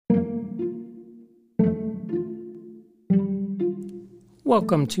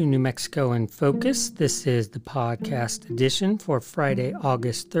Welcome to New Mexico in Focus. This is the podcast edition for Friday,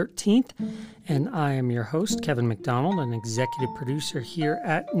 August 13th, and I am your host, Kevin McDonald, an executive producer here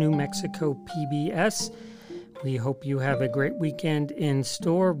at New Mexico PBS. We hope you have a great weekend in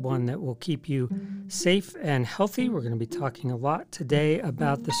store, one that will keep you safe and healthy. We're going to be talking a lot today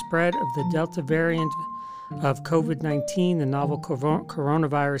about the spread of the Delta variant of COVID-19, the novel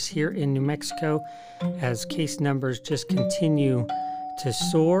coronavirus here in New Mexico, as case numbers just continue to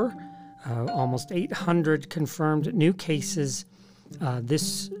soar. Almost 800 confirmed new cases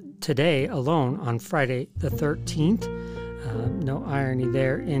today alone on Friday the 13th. No irony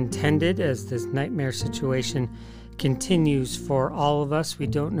there intended, as this nightmare situation continues for all of us. We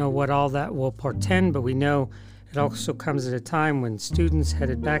don't know what all that will portend, but we know it also comes at a time when students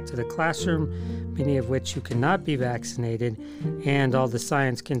headed back to the classroom, many of which who cannot be vaccinated, and all the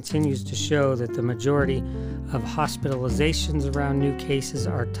science continues to show that the majority of hospitalizations around new cases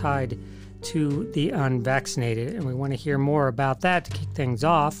are tied to the unvaccinated. And we want to hear more about that to kick things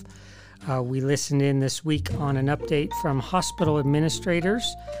off. We listened in this week on an update from hospital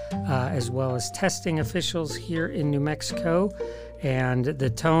administrators, as well as testing officials here in New Mexico, and the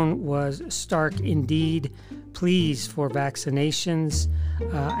tone was stark indeed. Pleas for vaccinations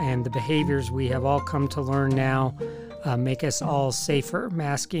and the behaviors we have all come to learn now make us all safer.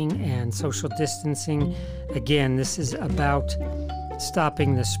 Masking and social distancing. Again, this is about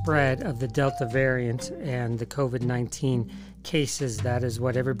stopping the spread of the Delta variant and the COVID-19 cases. That is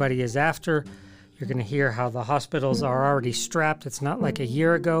what everybody is after. You're going to hear how the hospitals are already strapped. It's not like a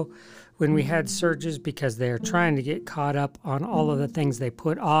year ago when we had surges, because they are trying to get caught up on all of the things they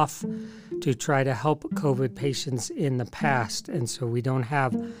put off to try to help COVID patients in the past. And so we don't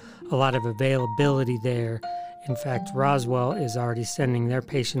have a lot of availability there. In fact, Roswell is already sending their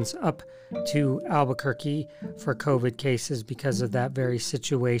patients up to Albuquerque for COVID cases because of that very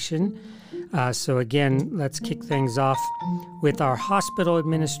situation. So again, let's kick things off with our hospital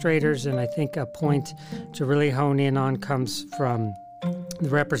administrators. And I think a point to really hone in on comes from the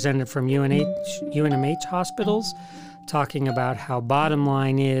representative from UNMH hospitals, talking about how bottom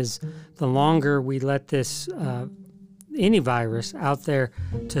line is the longer we let this any virus out there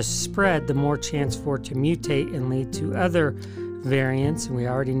to spread, the more chance for it to mutate and lead to other variants. And we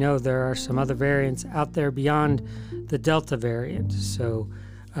already know there are some other variants out there beyond the Delta variant. So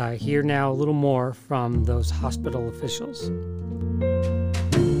hear now a little more from those hospital officials.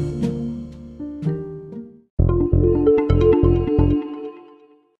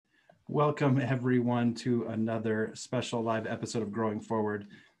 Welcome, everyone, to another special live episode of Growing Forward.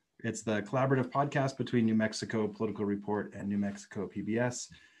 It's the collaborative podcast between New Mexico Political Report and New Mexico PBS,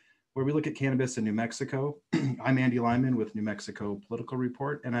 where we look at cannabis in New Mexico. I'm Andy Lyman with New Mexico Political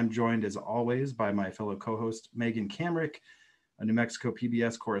Report, and I'm joined, as always, by my fellow co-host, Megan Kamrick, a New Mexico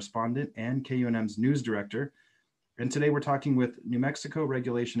PBS correspondent and KUNM's news director. And today we're talking with New Mexico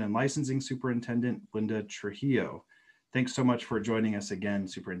Regulation and Licensing Superintendent Linda Trujillo. Thanks so much for joining us again,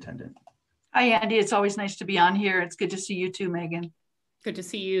 Superintendent. Hi, Andy. It's always nice to be on here. It's good to see you too, Megan. Good to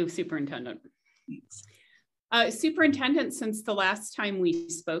see you, Superintendent. Superintendent, since the last time we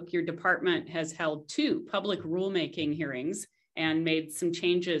spoke, your department has held 2 public rulemaking hearings and made some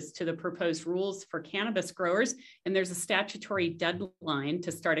changes to the proposed rules for cannabis growers. And there's a statutory deadline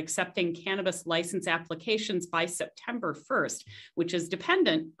to start accepting cannabis license applications by September 1st, which is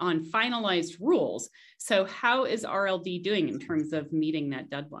dependent on finalized rules. So how is RLD doing in terms of meeting that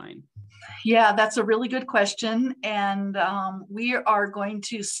deadline? Yeah, that's a really good question. And we are going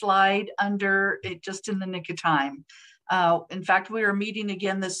to slide under it just in the nick of time. In fact, we are meeting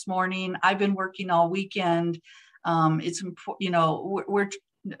again this morning. I've been working all weekend. It's important, we're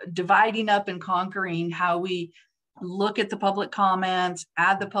dividing up and conquering how we look at the public comments,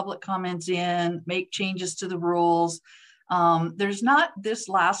 add the public comments in, make changes to the rules. There's not this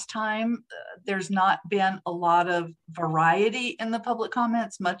last time, there's not been a lot of variety in the public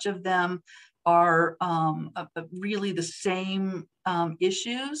comments. Much of them are really the same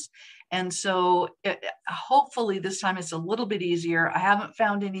issues. And so hopefully this time it's a little bit easier. I haven't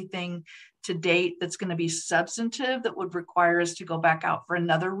found anything to date that's going to be substantive that would require us to go back out for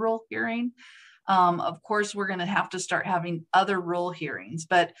another rule hearing. Of course, we're going to have to start having other rule hearings,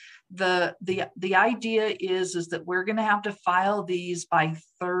 but the idea is that we're going to have to file these by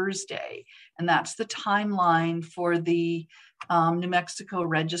Thursday, and that's the timeline for the New Mexico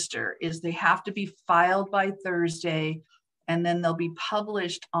Register. Is they have to be filed by Thursday, and then they'll be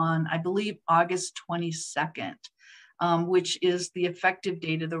published on, I believe, August 22nd, which is the effective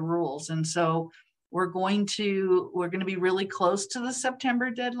date of the rules. And so we're going to be really close to the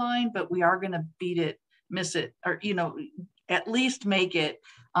September deadline, but we are going to miss it, or at least make it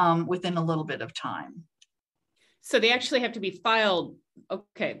within a little bit of time. So they actually have to be filed,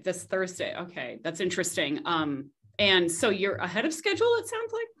 okay, this Thursday. Okay, that's interesting. And so you're ahead of schedule, it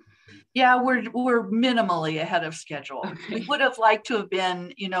sounds like? Yeah, we're minimally ahead of schedule. Okay. We would have liked to have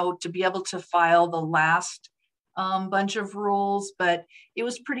been, to be able to file the last bunch of rules, but it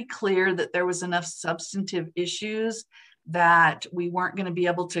was pretty clear that there was enough substantive issues that we weren't going to be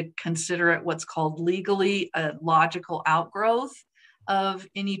able to consider it what's called legally a logical outgrowth of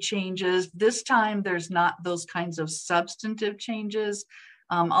any changes. This time, there's not those kinds of substantive changes.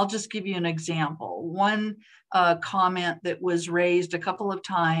 I'll just give you an example. One comment that was raised a couple of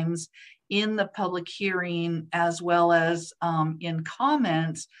times in the public hearing, as well as in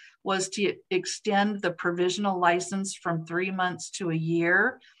comments, was to extend the provisional license from 3 months to a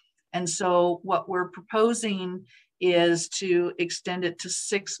year. And so what we're proposing is to extend it to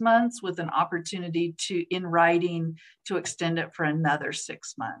 6 months with an opportunity to, in writing, to extend it for another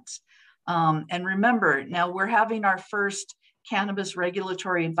 6 months. And remember, now we're having our first Cannabis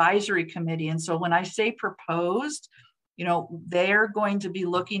Regulatory Advisory Committee. And so when I say proposed, they're going to be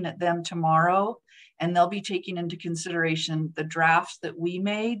looking at them tomorrow, and they'll be taking into consideration the drafts that we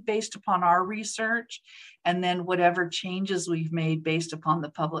made based upon our research, and then whatever changes we've made based upon the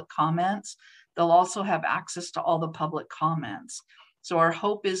public comments. They'll also have access to all the public comments. So our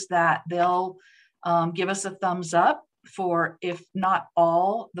hope is that they'll give us a thumbs up for, if not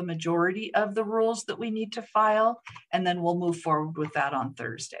all, the majority of the rules that we need to file, and then we'll move forward with that on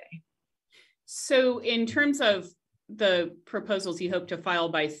Thursday. So in terms of the proposals you hope to file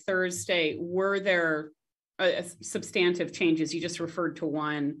by Thursday, were there substantive changes? You just referred to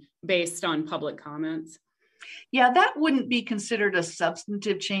one based on public comments. Yeah, that wouldn't be considered a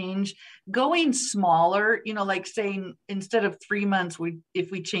substantive change. Going smaller, like saying instead of 3 months,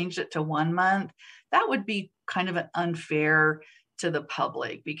 if we changed it to 1 month, that would be kind of unfair to the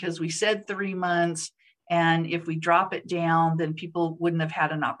public, because we said 3 months, and if we drop it down, then people wouldn't have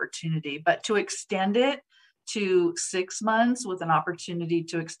had an opportunity. But to extend it to 6 months with an opportunity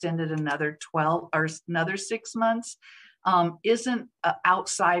to extend it another 12 or another 6 months isn't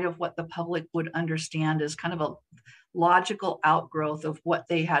outside of what the public would understand as kind of a logical outgrowth of what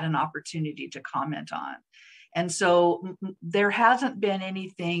they had an opportunity to comment on. And so there hasn't been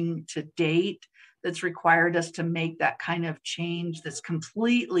anything to date that's required us to make that kind of change that's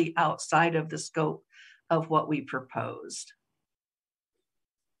completely outside of the scope of what we proposed.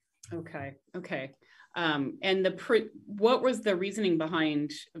 Okay. And what was the reasoning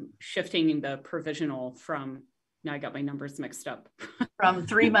behind shifting the provisional from, now I got my numbers mixed up, from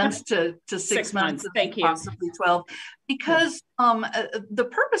 3 months to 6 months, thank you, possibly 12, because the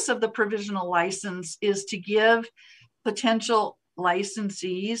purpose of the provisional license is to give potential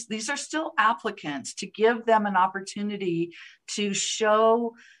licensees, these are still applicants, to give them an opportunity to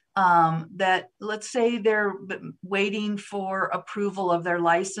show that, let's say they're waiting for approval of their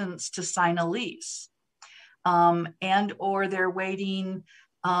license to sign a lease, and or they're waiting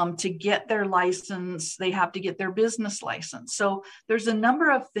to get their license, they have to get their business license. So there's a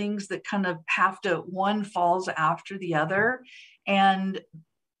number of things that kind of have to, one falls after the other. And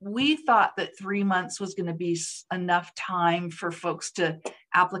we thought that 3 months was going to be enough time for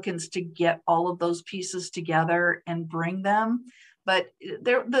applicants to get all of those pieces together and bring them. But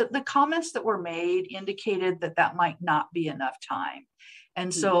the comments that were made indicated that might not be enough time.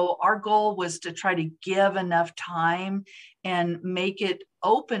 And so our goal was to try to give enough time and make it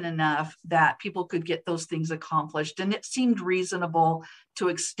open enough that people could get those things accomplished. And it seemed reasonable to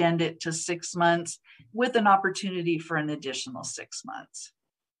extend it to 6 months with an opportunity for an additional 6 months.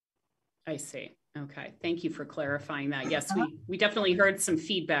 I see. Okay. Thank you for clarifying that. Yes, we definitely heard some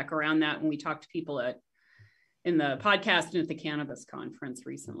feedback around that when we talked to people in the podcast and at the cannabis conference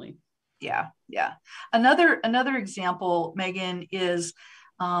recently. Yeah. Another example, Megan, is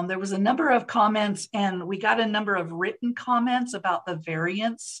there was a number of comments, and we got a number of written comments about the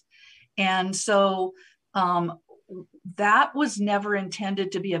variance. And so that was never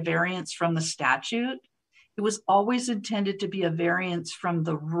intended to be a variance from the statute. It was always intended to be a variance from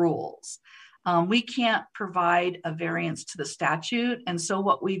the rules. We can't provide a variance to the statute. And so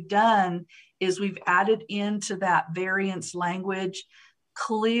what we've done is we've added into that variance language,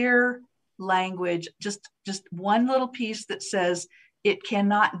 clear language, just one little piece that says it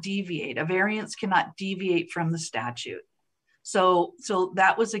cannot deviate. A variance cannot deviate from the statute. So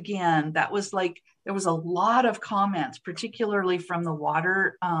that was, again, there was a lot of comments, particularly from the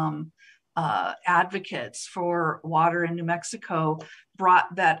water advocates for water in New Mexico,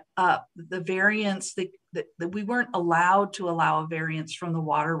 brought that up, the variance, that we weren't allowed to allow a variance from the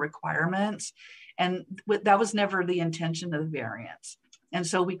water requirements. And that was never the intention of the variance. And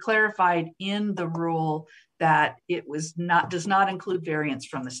so we clarified in the rule that it does not include variance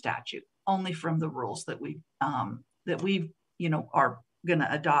from the statute, only from the rules that we are going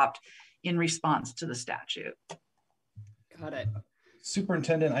to adopt in response to the statute. Got it.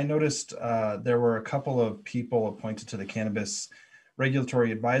 Superintendent, I noticed there were a couple of people appointed to the Cannabis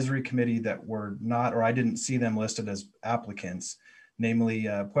Regulatory Advisory Committee that were not, or I didn't see them listed as applicants, namely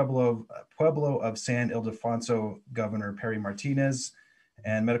Pueblo of San Ildefonso Governor Perry Martinez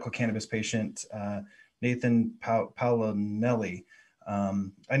and medical cannabis patient Nathan Paulinelli.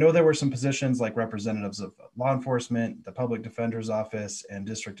 I know there were some positions like representatives of law enforcement, the Public Defender's Office, and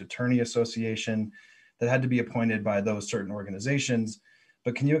District Attorney Association that had to be appointed by those certain organizations.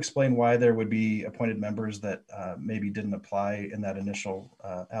 But can you explain why there would be appointed members that maybe didn't apply in that initial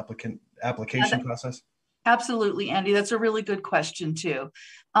application process? Absolutely, Andy. That's a really good question too.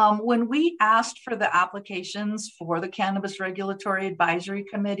 When we asked for the applications for the Cannabis Regulatory Advisory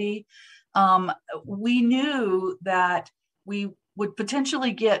Committee, we knew that we would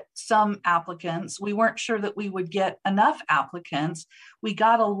potentially get some applicants. We weren't sure that we would get enough applicants. We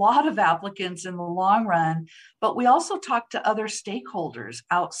got a lot of applicants in the long run, but we also talked to other stakeholders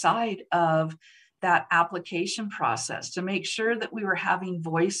outside of that application process to make sure that we were having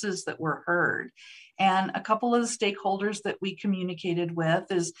voices that were heard. And a couple of the stakeholders that we communicated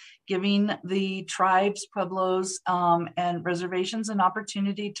with is giving the tribes, pueblos, and reservations an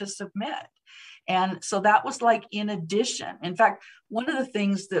opportunity to submit. And so that was like in addition. In fact, one of the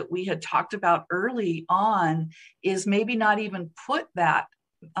things that we had talked about early on is maybe not even put that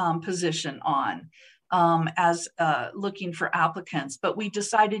position on as looking for applicants. But we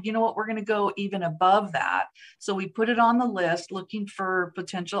decided, you know what, we're going to go even above that. So we put it on the list looking for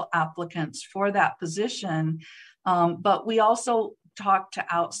potential applicants for that position. But we also talked to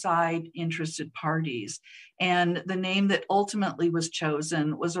outside interested parties. And the name that ultimately was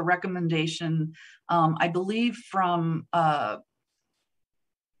chosen was a recommendation, I believe, from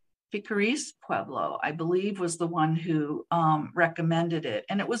Picaris Pueblo, I believe, was the one who recommended it,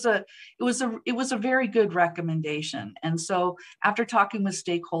 and it was a very good recommendation. And so, after talking with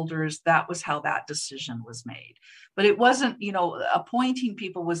stakeholders, that was how that decision was made. But it wasn't, appointing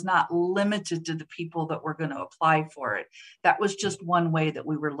people was not limited to the people that were going to apply for it. That was just one way that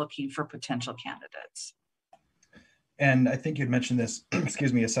we were looking for potential candidates. And I think you'd mentioned this,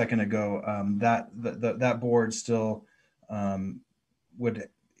 excuse me, a second ago, that board still would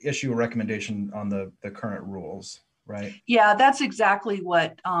issue a recommendation on the current rules, right? Yeah, that's exactly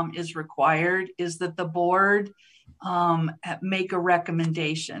what is required, is that the board make a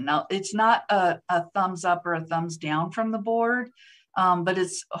recommendation. Now, it's not a thumbs up or a thumbs down from the board, but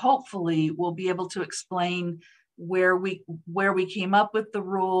it's hopefully we'll be able to explain where we came up with the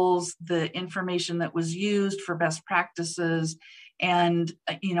rules, the information that was used for best practices. And,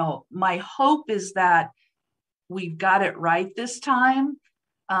 my hope is that we've got it right this time.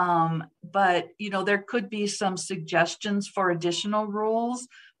 But, there could be some suggestions for additional rules,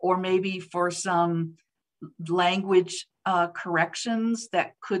 or maybe for some language corrections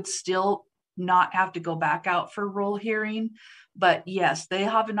that could still not have to go back out for rule hearing. But yes, they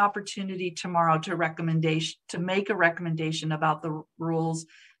have an opportunity tomorrow to make a recommendation about the rules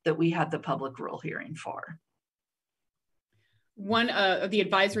that we had the public rule hearing for. One of the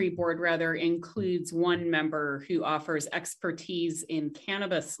advisory board includes one member who offers expertise in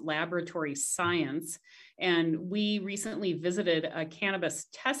cannabis laboratory science. And we recently visited a cannabis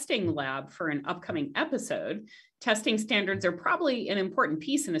testing lab for an upcoming episode. Testing standards are probably an important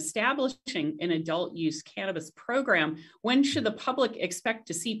piece in establishing an adult use cannabis program. When should the public expect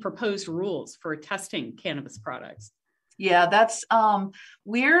to see proposed rules for testing cannabis products? Yeah,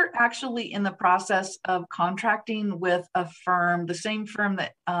 we're actually in the process of contracting with a firm, the same firm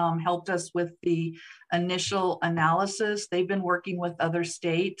that helped us with the initial analysis. They've been working with other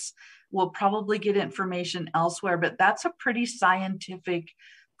states. We'll probably get information elsewhere, but that's a pretty scientific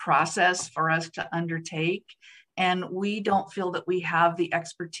process for us to undertake. And we don't feel that we have the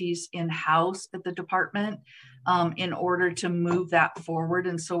expertise in-house at the department in order to move that forward.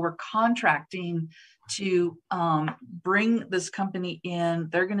 And so we're contracting to bring this company in.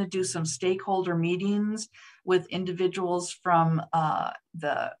 They're going to do some stakeholder meetings with individuals from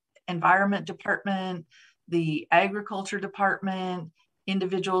the environment department, the agriculture department,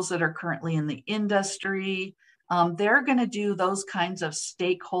 individuals that are currently in the industry. They're going to do those kinds of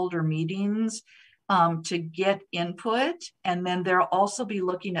stakeholder meetings to get input. And then they'll also be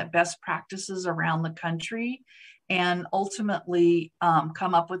looking at best practices around the country and ultimately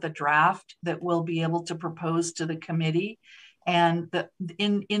come up with a draft that we'll be able to propose to the committee. And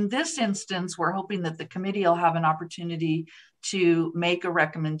in this instance, we're hoping that the committee will have an opportunity to make a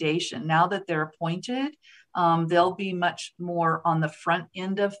recommendation. Now that they're appointed, they'll be much more on the front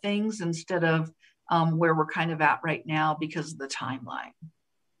end of things instead of where we're kind of at right now because of the timeline.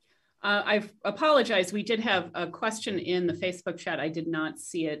 I apologize. We did have a question in the Facebook chat. I did not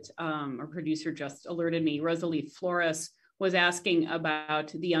see it. Our producer just alerted me. Rosalie Flores was asking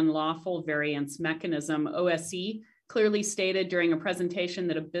about the unlawful variance mechanism. OSE clearly stated during a presentation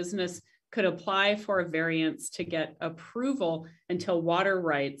that a business could apply for a variance to get approval until water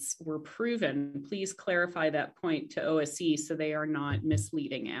rights were proven. Please clarify that point to OSE so they are not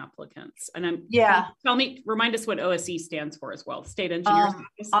misleading applicants. And remind us what OSE stands for as well. State Engineer's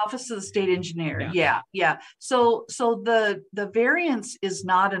Office of the State Engineer. Yeah. So the variance is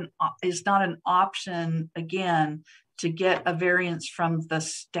not an option again to get a variance from the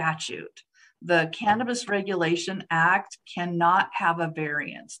statute. The Cannabis Regulation Act cannot have a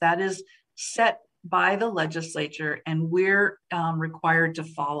variance. That is set by the legislature, and we're required to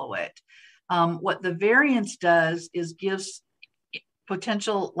follow it. What the variance does is gives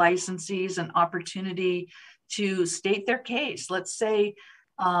potential licensees an opportunity to state their case. Let's say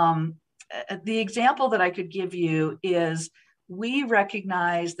the example that I could give you is we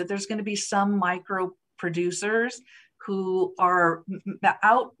recognize that there's going to be some micro producers who are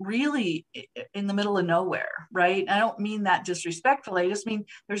out really in the middle of nowhere, right? I don't mean that disrespectfully. I just mean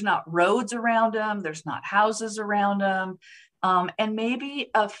there's not roads around them. There's not houses around them. And maybe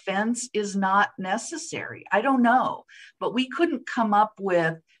a fence is not necessary. I don't know, but we couldn't come up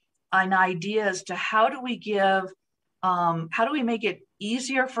with an idea as to how do we make it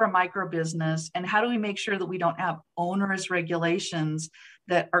easier for a micro business, and how do we make sure that we don't have onerous regulations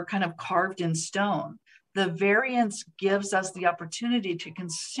that are kind of carved in stone. The variance gives us the opportunity to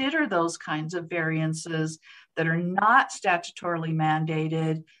consider those kinds of variances that are not statutorily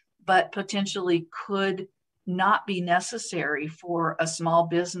mandated, but potentially could not be necessary for a small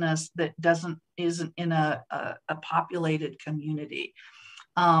business that isn't in a populated community.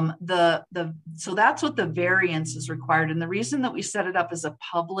 So that's what the variance is required. And the reason that we set it up as a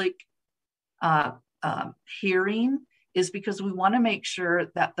public hearing is because we want to make sure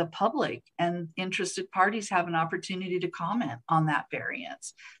that the public and interested parties have an opportunity to comment on that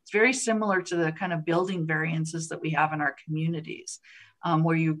variance. It's very similar to the kind of building variances that we have in our communities,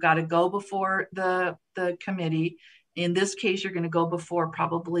 where you've got to go before the committee. In this case, you're going to go before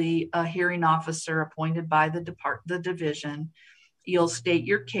probably a hearing officer appointed by the division. You'll state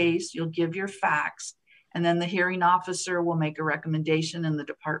your case, you'll give your facts, and then the hearing officer will make a recommendation, and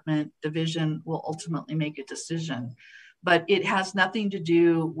the division will ultimately make a decision. But it has nothing to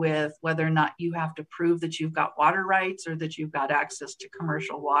do with whether or not you have to prove that you've got water rights or that you've got access to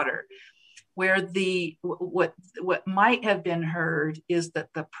commercial water. Where what might have been heard is that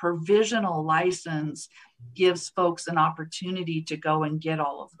the provisional license gives folks an opportunity to go and get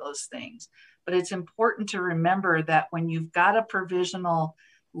all of those things. But it's important to remember that when you've got a provisional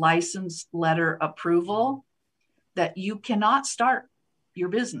license letter approval, that you cannot start your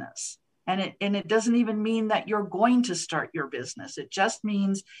business. And it doesn't even mean that you're going to start your business. It just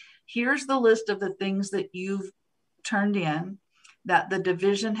means here's the list of the things that you've turned in that the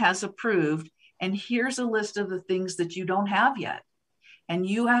division has approved, and here's a list of the things that you don't have yet. And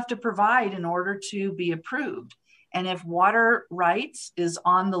you have to provide in order to be approved. And if water rights is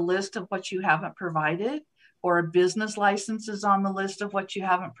on the list of what you haven't provided, or a business license is on the list of what you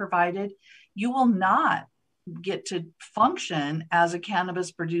haven't provided, you will not get to function as a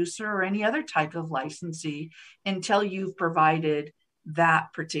cannabis producer or any other type of licensee until you've provided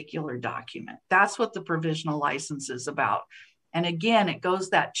that particular document. That's what the provisional license is about. And again, it goes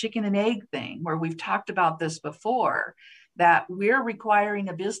that chicken and egg thing where we've talked about this before, that we're requiring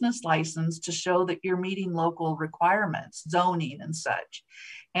a business license to show that you're meeting local requirements, zoning and such.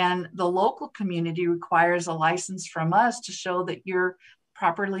 And the local community requires a license from us to show that you're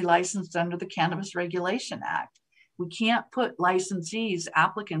properly licensed under the Cannabis Regulation Act. We can't put licensees,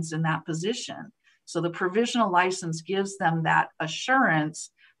 applicants in that position. So the provisional license gives them that assurance.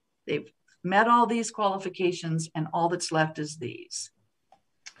 They've met all these qualifications and all that's left is these.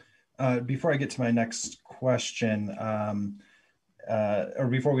 Before I get to my next question, or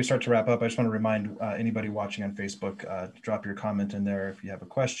before we start to wrap up, I just want to remind anybody watching on Facebook, drop your comment in there if you have a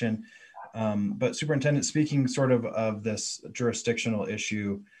question. But Superintendent, speaking sort of this jurisdictional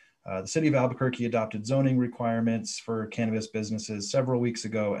issue, the city of Albuquerque adopted zoning requirements for cannabis businesses several weeks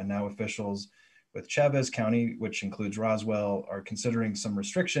ago, and now officials with Chavez County, which includes Roswell, are considering some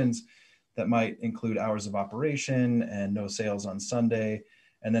restrictions that might include hours of operation and no sales on Sunday.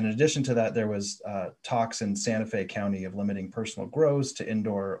 And then in addition to that, there was talks in Santa Fe County of limiting personal grows to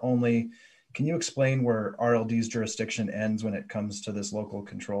indoor only. Can you explain where RLD's jurisdiction ends when it comes to this local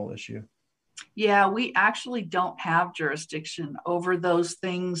control issue? Yeah, we actually don't have jurisdiction over those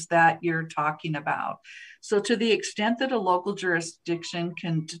things that you're talking about. So to the extent that a local jurisdiction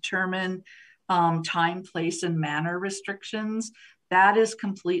can determine time, place, and manner restrictions, that is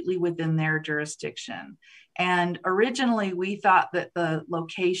completely within their jurisdiction. And originally we thought that the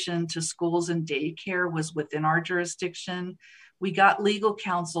location to schools and daycare was within our jurisdiction. We got legal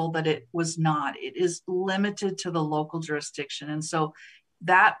counsel that it was not. It is limited to the local jurisdiction. And so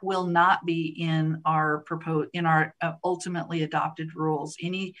that will not be in our ultimately adopted rules.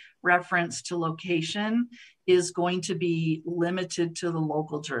 Any reference to location is going to be limited to the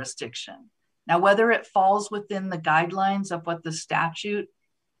local jurisdiction. Now, whether it falls within the guidelines of what the statute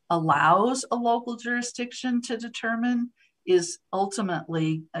allows a local jurisdiction to determine is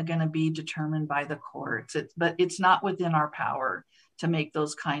ultimately going to be determined by the courts. But it's not within our power to make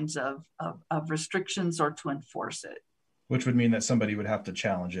those kinds of restrictions or to enforce it. Which would mean that somebody would have to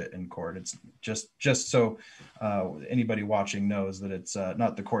challenge it in court. It's just so anybody watching knows that it's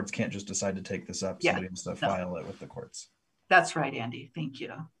not, the courts can't just decide to take this up. Yeah, somebody has to file it with the courts. That's right, Andy. Thank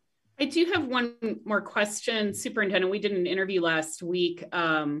you. I do have one more question, Superintendent. We did an interview last week,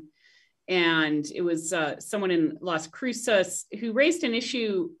 and it was someone in Las Cruces who raised an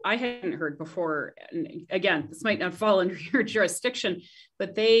issue I hadn't heard before. And again, this might not fall under your jurisdiction,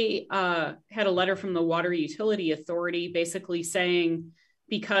 but they had a letter from the Water Utility Authority basically saying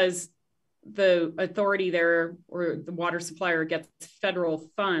because the authority there or the water supplier gets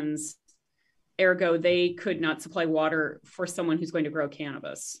federal funds, ergo they could not supply water for someone who's going to grow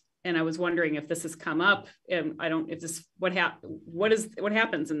cannabis. And I was wondering if this has come up. What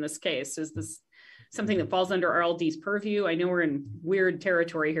happens in this case? Is this something that falls under RLD's purview? I know we're in weird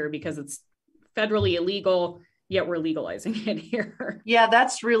territory here because it's federally illegal, yet we're legalizing it here. Yeah,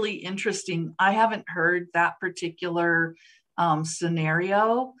 that's really interesting. I haven't heard that particular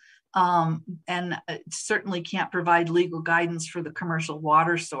scenario, and certainly can't provide legal guidance for the commercial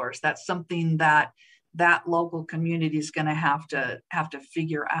water source. That's something that local community is going to have to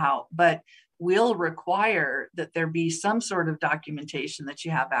figure out, but will require that there be some sort of documentation that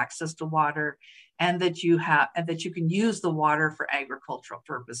you have access to water and that you can use the water for agricultural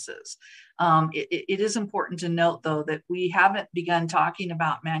purposes. It is important to note though that we haven't begun talking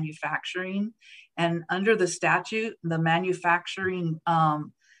about manufacturing, and under the statute, the manufacturing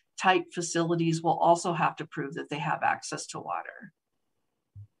type facilities will also have to prove that they have access to water.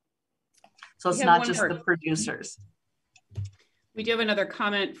 So it's not just the producers. We do have another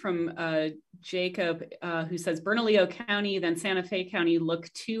comment from Jacob who says, Bernalillo County, then Santa Fe County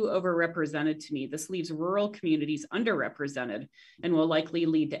look too overrepresented to me. This leaves rural communities underrepresented and will likely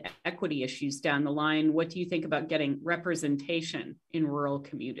lead to equity issues down the line. What do you think about getting representation in rural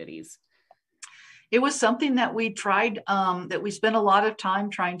communities? It was something that we tried, that we spent a lot of time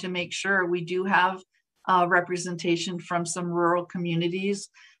trying to make sure we do have representation from some rural communities.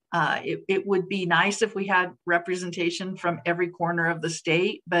 It would be nice if we had representation from every corner of the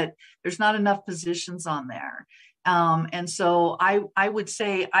state, but there's not enough positions on there. And so I would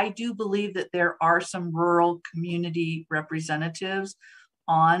say, I do believe that there are some rural community representatives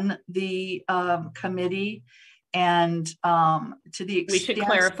on the committee. And to the extent— We should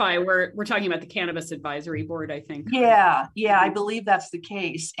clarify, we're talking about the Cannabis Advisory Board, I think. Yeah, I believe that's the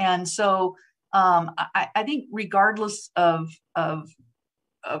case. And so I think regardless of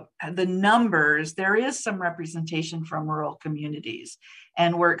the numbers, there is some representation from rural communities,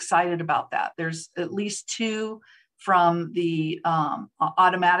 and we're excited about that. There's at least 2 from the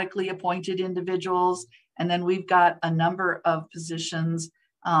automatically appointed individuals, and then we've got a number of positions.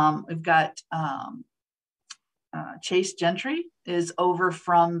 We've got Chase Gentry is over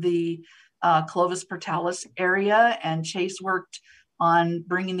from the Clovis Portales area, and Chase worked on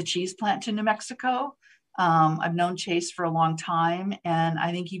bringing the cheese plant to New Mexico. I've known Chase for a long time, and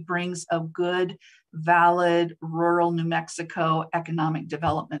I think he brings a good, valid rural New Mexico economic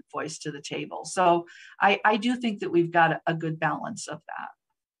development voice to the table. So I do think that we've got a good balance of that.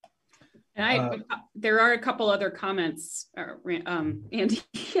 And there are a couple other comments. Andy,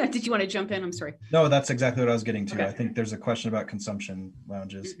 did you want to jump in? I'm sorry. No, that's exactly what I was getting to. Okay. I think there's a question about consumption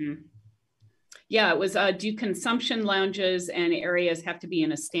lounges. Mm-hmm. Yeah, it was, do consumption lounges and areas have to be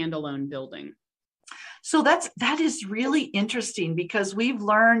in a standalone building? So that is really interesting, because we've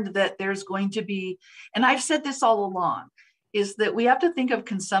learned that there's going to be, and I've said this all along, is that we have to think of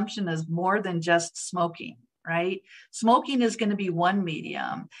consumption as more than just smoking. right? Smoking is going to be one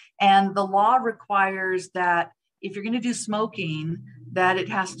medium. And the law requires that if you're going to do smoking, that it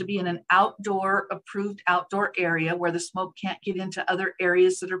has to be in an approved outdoor area where the smoke can't get into other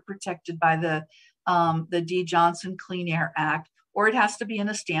areas that are protected by the D. Johnson Clean Air Act, or it has to be in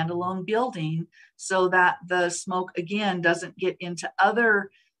a standalone building so that the smoke, again, doesn't get into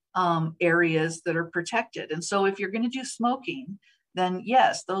other areas that are protected. And so if you're going to do smoking, then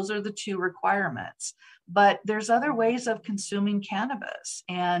yes, those are the two requirements. But there's other ways of consuming cannabis.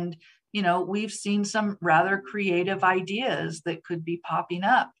 And, we've seen some rather creative ideas that could be popping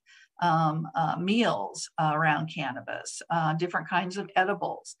up. Meals around cannabis, different kinds of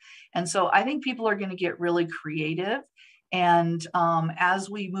edibles. And so I think people are going to get really creative. And as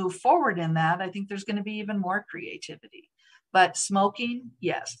we move forward in that, I think there's going to be even more creativity. But smoking,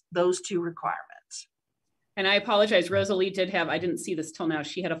 yes, those two requirements. And I apologize, Rosalie I didn't see this till now.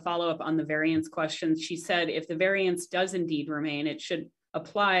 She had a follow-up on the variance question. She said, if the variance does indeed remain, it should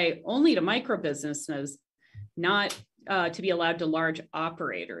apply only to micro businesses, not to be allowed to large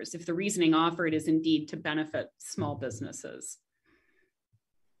operators, if the reasoning offered is indeed to benefit small businesses.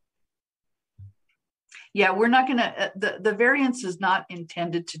 Yeah, we're not going to, the variance is not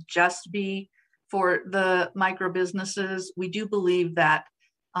intended to just be for the micro businesses. We do believe that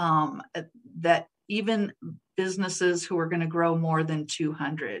that even businesses who are going to grow more than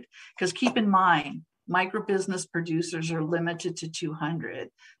 200, because keep in mind, micro business producers are limited to 200,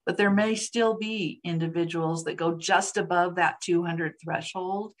 but there may still be individuals that go just above that 200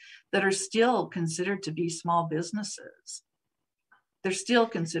 threshold that are still considered to be small businesses. They're still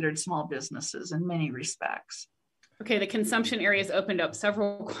considered small businesses in many respects. Okay, the consumption areas opened up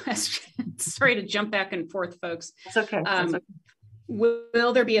several questions. Sorry to jump back and forth, folks. That's okay. That's okay.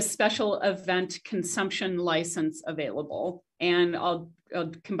 Will there be a special event consumption license available? And I'll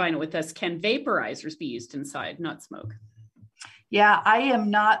combine it with this. Can vaporizers be used inside, not smoke? Yeah, I am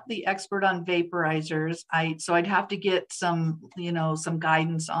not the expert on vaporizers. So I'd have to get some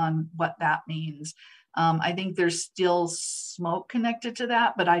guidance on what that means. I think there's still smoke connected to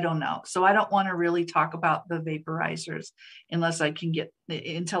that, but I don't know. So I don't want to really talk about the vaporizers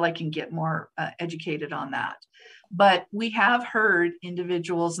until I can get more educated on that. But we have heard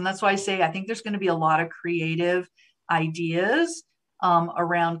individuals, and that's why I say I think there's going to be a lot of creative ideas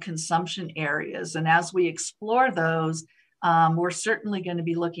around consumption areas. And as we explore those, we're certainly going to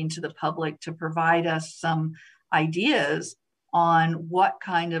be looking to the public to provide us some ideas on what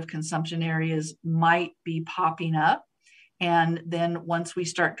kind of consumption areas might be popping up. And then once we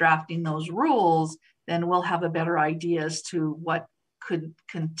start drafting those rules, then we'll have a better idea as to what could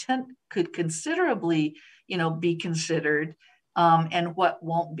considerably, be considered and what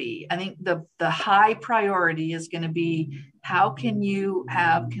won't be. I think the high priority is going to be how can you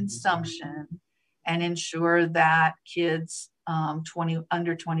have consumption and ensure that kids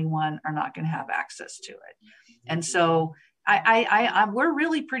under 21 are not going to have access to it. And so we're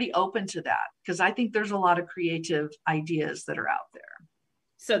really pretty open to that because I think there's a lot of creative ideas that are out there.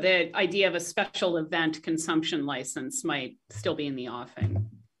 So the idea of a special event consumption license might still be in the offing.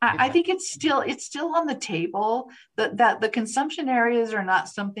 I think it's still on the table. That the consumption areas are not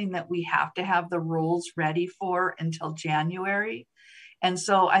something that we have to have the rules ready for until January. And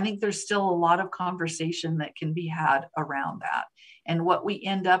so I think there's still a lot of conversation that can be had around that. And what we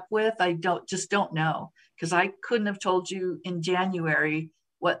end up with, I don't know, because I couldn't have told you in January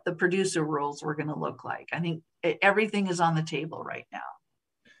what the producer rules were going to look like. I think everything is on the table right now.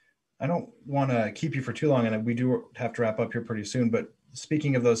 I don't want to keep you for too long, and we do have to wrap up here pretty soon, but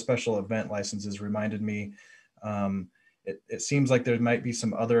speaking of those special event licenses reminded me, it seems like there might be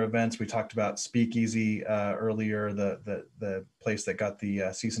some other events. We talked about Speakeasy earlier, the place that got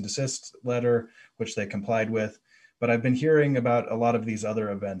the cease and desist letter, which they complied with. But I've been hearing about a lot of these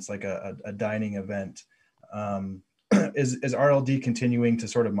other events, like a dining event. Is RLD continuing to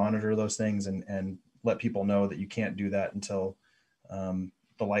sort of monitor those things and let people know that you can't do that until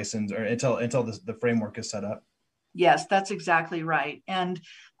the license or until the framework is set up? Yes, that's exactly right. And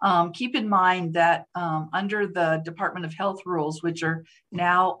keep in mind that under the Department of Health rules, which are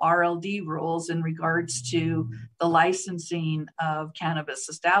now RLD rules in regards to the licensing of cannabis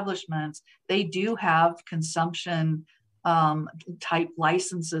establishments, they do have consumption type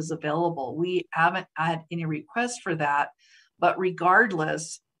licenses available. We haven't had any requests for that, but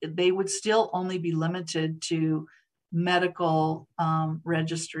regardless, they would still only be limited to medical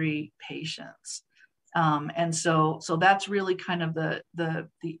registry patients. And so that's really kind of the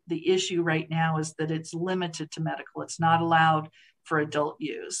issue right now, is that it's limited to medical. It's not allowed for adult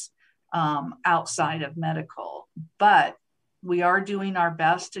use outside of medical. But we are doing our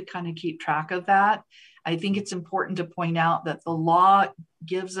best to kind of keep track of that. I think it's important to point out that the law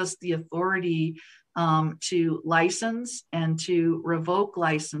gives us the authority to license and to revoke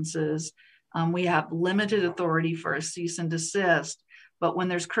licenses. We have limited authority for a cease and desist, but when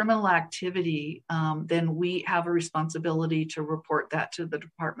there's criminal activity, then we have a responsibility to report that to the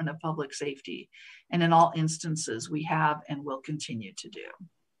Department of Public Safety. And in all instances, we have and will continue to do.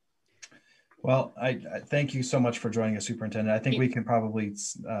 Well, I thank you so much for joining us, Superintendent. I think we can probably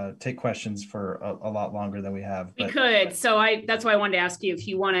take questions for a lot longer than we have. We could. So that's why I wanted to ask you if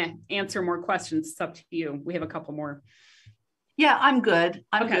you want to answer more questions. It's up to you. We have a couple more. Yeah, I'm good.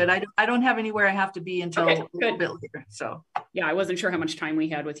 I'm good. I don't have anywhere I have to be until a little bit later. So yeah, I wasn't sure how much time we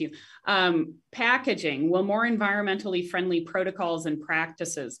had with you. Packaging, will more environmentally friendly protocols and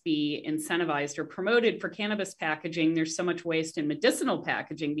practices be incentivized or promoted for cannabis packaging? There's so much waste in medicinal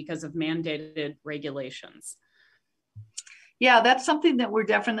packaging because of mandated regulations. Yeah, that's something that we're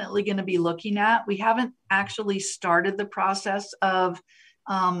definitely going to be looking at. We haven't actually started the process of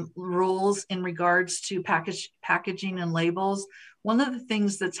rules in regards to packaging and labels. One of the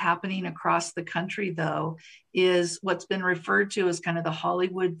things that's happening across the country, though, is what's been referred to as kind of the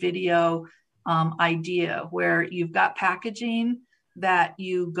Hollywood video idea, where you've got packaging that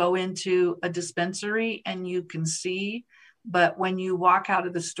you go into a dispensary and you can see, but when you walk out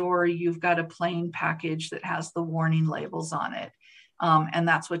of the store, you've got a plain package that has the warning labels on it. And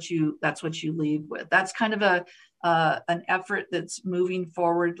that's what you leave with. That's kind of an effort that's moving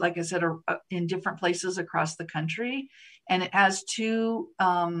forward, like I said, in different places across the country. And it has two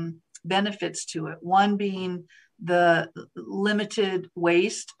benefits to it. One being the limited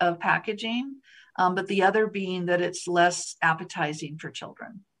waste of packaging, but the other being that it's less appetizing for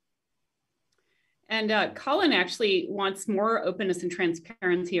children. And Colin actually wants more openness and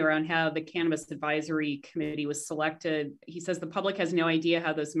transparency around how the Cannabis Advisory Committee was selected. He says the public has no idea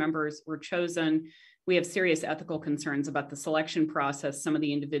how those members were chosen. We have serious ethical concerns about the selection process, some of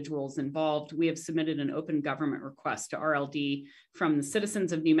the individuals involved. We have submitted an open government request to RLD from the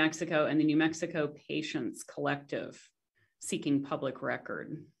citizens of New Mexico and the New Mexico Patients Collective seeking public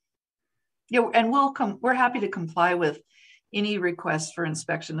record. Yeah, and we're happy to comply with any request for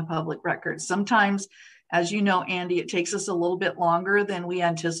inspection of public records. Sometimes, as you know, Andy, it takes us a little bit longer than we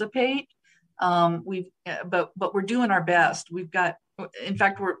anticipate. But we're doing our best. In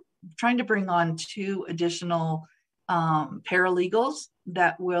fact, we're trying to bring on 2 additional paralegals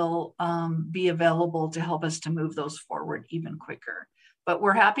that will be available to help us to move those forward even quicker. But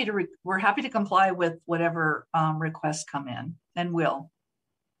we're happy to comply with whatever requests come in, and will.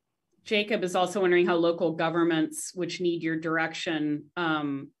 Jacob is also wondering how local governments, which need your direction,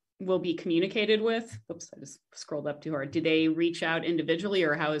 will be communicated with. Oops, I just scrolled up too hard. Do they reach out individually,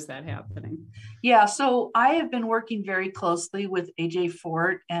 or how is that happening? Yeah, so I have been working very closely with AJ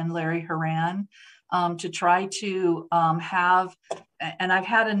Fort and Larry Horan to try to have, and I've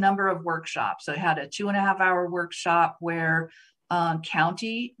had a number of workshops. I had a 2.5-hour workshop where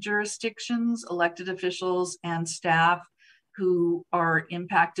county jurisdictions, elected officials, and staff who are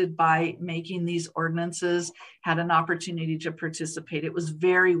impacted by making these ordinances had an opportunity to participate. It was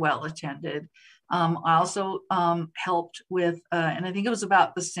very well attended. I also helped with, and I think it was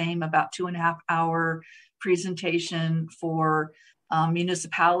about the same, about 2.5-hour presentation for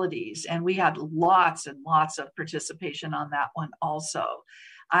municipalities. And we had lots and lots of participation on that one also.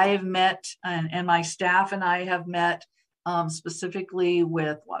 I have met, and my staff and I have met specifically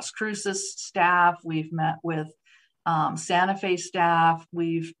with Las Cruces staff. We've met with Santa Fe staff.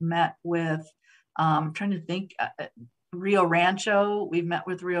 We've met with, I'm trying to think, Rio Rancho. We've met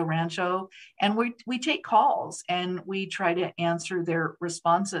with Rio Rancho, and we take calls and we try to answer their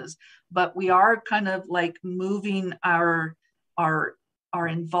responses. But we are kind of like moving our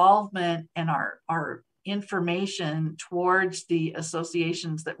involvement and our information towards the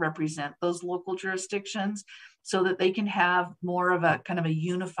associations that represent those local jurisdictions, so that they can have more of a kind of a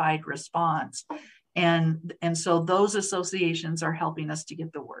unified response. And so those associations are helping us to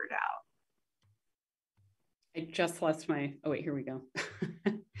get the word out. I just lost my, oh wait, here we go.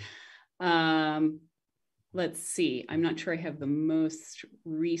 Let's see, I'm not sure I have the most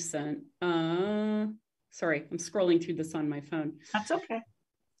recent, sorry, I'm scrolling through this on my phone. That's okay.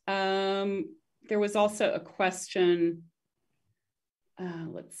 There was also a question,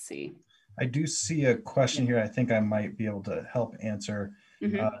 let's see. I do see a question here I think I might be able to help answer.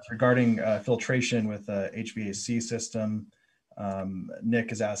 It's regarding filtration with a HVAC system.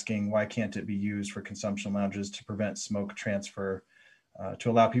 Nick is asking, why can't it be used for consumption lounges to prevent smoke transfer, to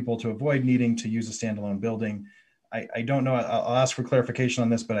allow people to avoid needing to use a standalone building? I don't know. I'll ask for clarification on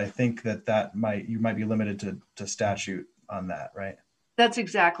this, but I think that you might be limited to statute on that, right? That's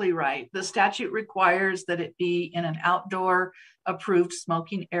exactly right. The statute requires that it be in an outdoor approved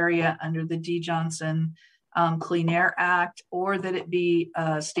smoking area under the D. Johnson Clean Air Act, or that it be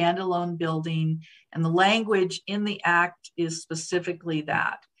a standalone building. And the language in the act is specifically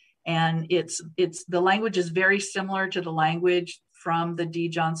that. And the language is very similar to the language from the D.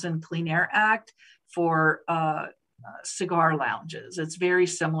 Johnson Clean Air Act for cigar lounges. It's very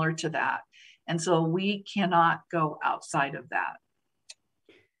similar to that. And so we cannot go outside of that.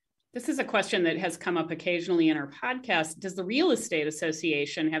 This is a question that has come up occasionally in our podcast. Does the Real Estate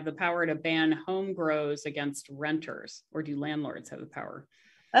Association have the power to ban home grows against renters, or do landlords have the power?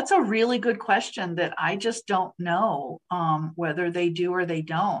 That's a really good question that I just don't know whether they do or they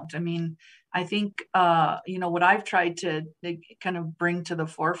don't. I mean, I think, what I've tried to kind of bring to the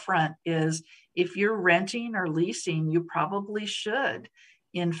forefront is if you're renting or leasing, you probably should,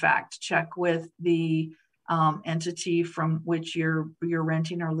 in fact, check with the entity from which you're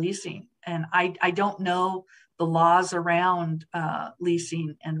renting or leasing. And I don't know the laws around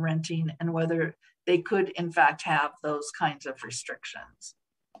leasing and renting and whether they could, in fact, have those kinds of restrictions.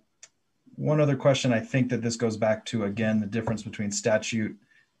 One other question, I think that this goes back to, again, the difference between statute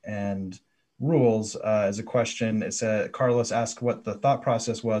and rules is a question. It said, Carlos asked what the thought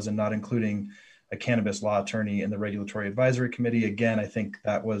process was in not including a cannabis law attorney in the Regulatory Advisory Committee. Again, I think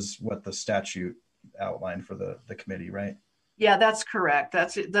that was what the statute outlined for the committee, right? Yeah, that's correct.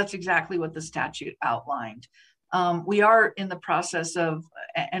 That's exactly what the statute outlined. We are in the process of,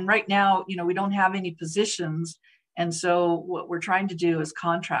 and right now, we don't have any positions. And so what we're trying to do is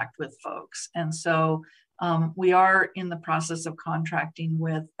contract with folks. And so we are in the process of contracting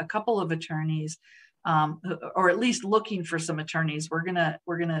with a couple of attorneys, or at least looking for some attorneys. We're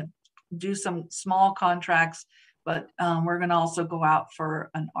gonna do some small contracts, but we're gonna also go out for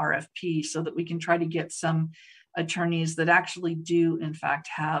an RFP so that we can try to get some attorneys that actually do, in fact,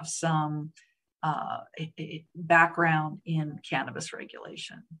 have some background in cannabis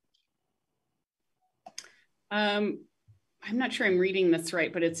regulation. I'm not sure I'm reading this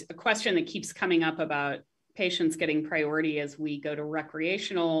right, but it's a question that keeps coming up about patients getting priority as we go to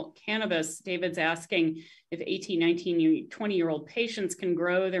recreational cannabis. David's asking if 18, 19, 20-year-old patients can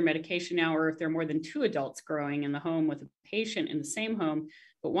grow their medication now, or if there are more than 2 adults growing in the home with a patient in the same home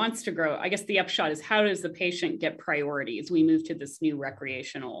but wants to grow. I guess the upshot is, how does the patient get priority as we move to this new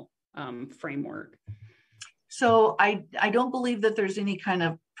recreational framework? So I don't believe that there's any kind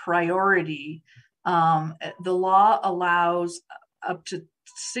of priority. The law allows up to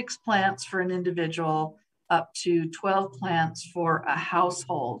 6 plants for an individual, up to 12 plants for a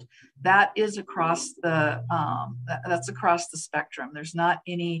household. That is across the that's across the spectrum. There's not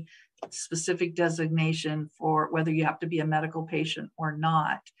any specific designation for whether you have to be a medical patient or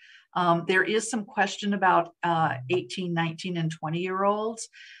not. There is some question about 18, 19, and 20-year-olds.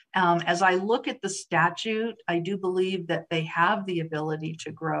 As I look at the statute, I do believe that they have the ability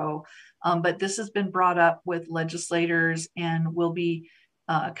to grow, but this has been brought up with legislators and will be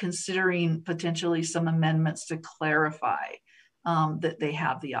considering potentially some amendments to clarify that they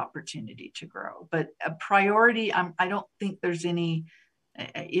have the opportunity to grow. But a priority, I don't think there's any.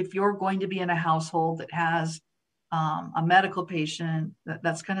 If you're going to be in a household that has a medical patient,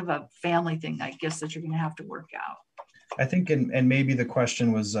 that's kind of a family thing, I guess, that you're going to have to work out. I think, and maybe the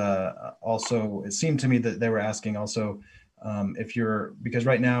question was also, it seemed to me that they were asking also because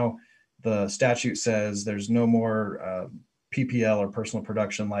right now the statute says there's no more PPL or personal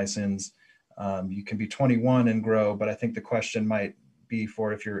production license. You can be 21 and grow, but I think the question might be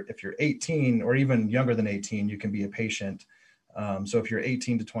for if you're 18 or even younger than 18, you can be a patient. So if you're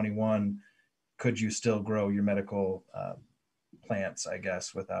 18 to 21, could you still grow your medical plants, I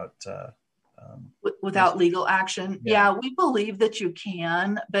guess, without legal action? Yeah, we believe that you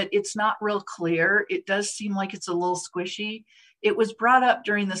can, but it's not real clear. It does seem like it's a little squishy. It was brought up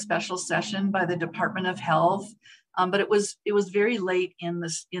during the special session by the Department of Health, but it was very late in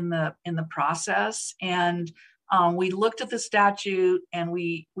the process. And we looked at the statute, and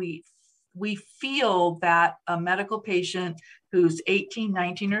we feel that a medical patient who's 18,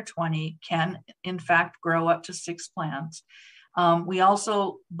 19, or 20 can, in fact, grow up to 6 plants. We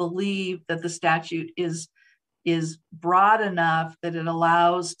also believe that the statute is broad enough that it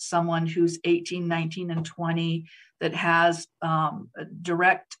allows someone who's 18, 19, and 20 that has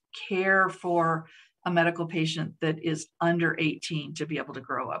direct care for a medical patient that is under 18 to be able to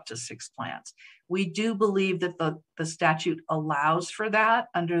grow up to 6 plants. We do believe that the statute allows for that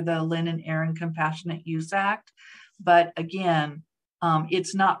under the Lynn and Aaron Compassionate Use Act. But again,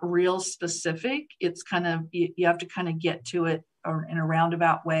 it's not real specific. It's kind of, you have to kind of get to it in a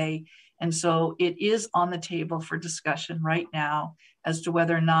roundabout way And so it is on the table for discussion right now as to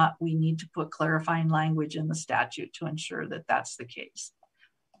whether or not we need to put clarifying language in the statute to ensure that that's the case.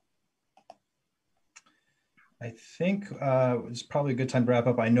 I think it's probably a good time to wrap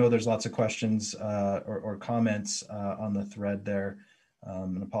up. I know there's lots of questions or comments on the thread there,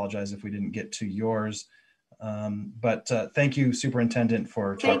 and apologize if we didn't get to yours. But thank you, Superintendent,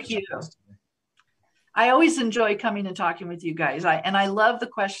 for talking to us today. I always enjoy coming and talking with you guys. I love the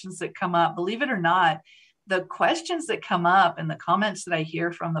questions that come up. Believe it or not, the questions that come up and the comments that I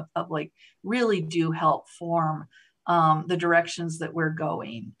hear from the public really do help form the directions that we're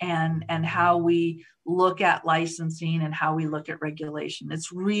going and how we look at licensing and how we look at regulation.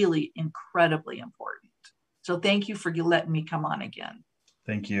 It's really incredibly important. So thank you for letting me come on again.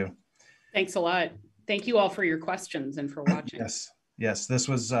 Thank you. Thanks a lot. Thank you all for your questions and for watching. Yes, this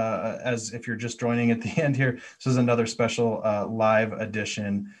was, as if you're just joining at the end here, this is another special live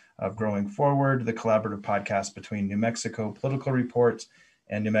edition of Growing Forward, the collaborative podcast between New Mexico Political Report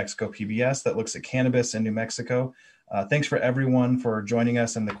and New Mexico PBS that looks at cannabis in New Mexico. Thanks for everyone for joining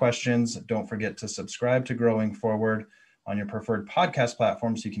us and the questions. Don't forget to subscribe to Growing Forward on your preferred podcast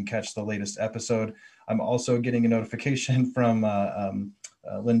platform so you can catch the latest episode. I'm also getting a notification from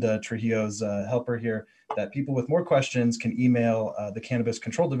Linda Trujillo's helper here that people with more questions can email the Cannabis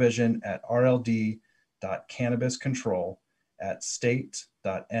Control Division at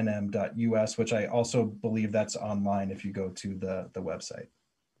rld.cannabiscontrol@state.nm.us, which I also believe that's online if you go to the website.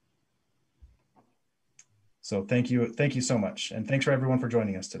 So thank you so much. And thanks for everyone for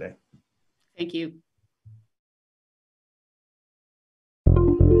joining us today. Thank you.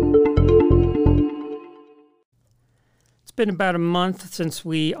 It's been about a month since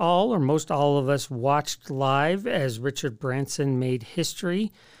we all, or most all of us, watched live as Richard Branson made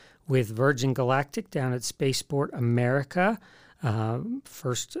history with Virgin Galactic down at Spaceport America.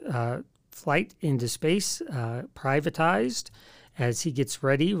 First flight into space, privatized. As he gets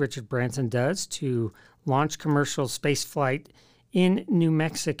ready, Richard Branson does, to launch commercial space flight in New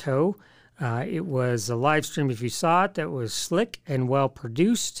Mexico. It was a live stream, if you saw it, that was slick and well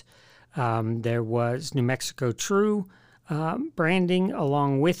produced. There was New Mexico True branding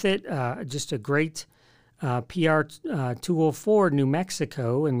along with it. Just a great PR tool for New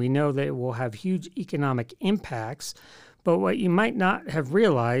Mexico, and we know that it will have huge economic impacts. But what you might not have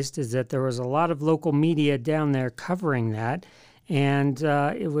realized is that there was a lot of local media down there covering that. And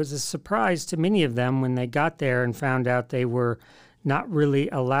it was a surprise to many of them when they got there and found out they were not really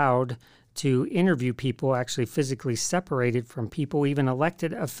allowed to interview people, actually physically separated from people, even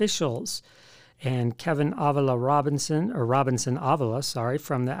elected officials. And Kevin Robinson Avila,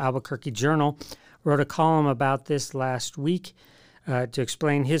 from the Albuquerque Journal, wrote a column about this last week to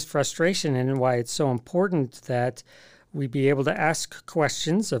explain his frustration and why it's so important that we be able to ask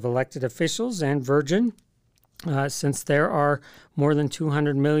questions of elected officials and Virgin, since there are more than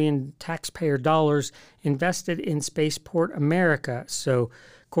 200 million taxpayer dollars invested in Spaceport America. So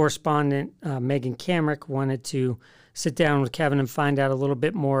correspondent Megan Kamrick wanted to sit down with Kevin and find out a little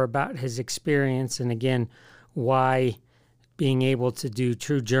bit more about his experience and, again, why being able to do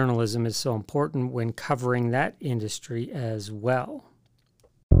true journalism is so important when covering that industry as well.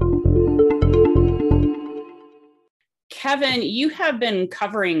 Kevin, you have been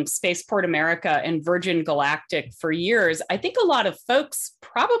covering Spaceport America and Virgin Galactic for years. I think a lot of folks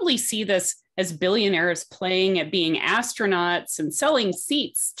probably see this as billionaires playing at being astronauts and selling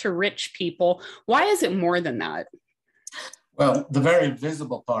seats to rich people. Why is it more than that? Well, the very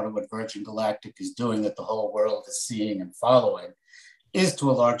visible part of what Virgin Galactic is doing that the whole world is seeing and following is to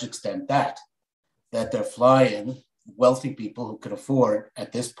a large extent that they're flying wealthy people who could afford,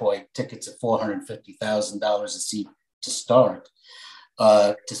 at this point, tickets at $450,000 a seat to start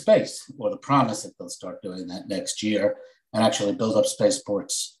to space, or the promise that they'll start doing that next year and actually build up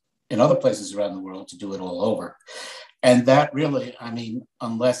spaceports in other places around the world to do it all over. And that really,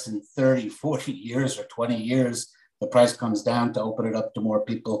 unless in 30, 40 years or 20 years, the price comes down to open it up to more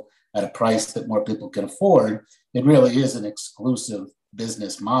people at a price that more people can afford, it really is an exclusive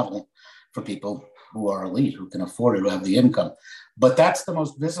business model for people who are elite, who can afford it, who have the income. But that's the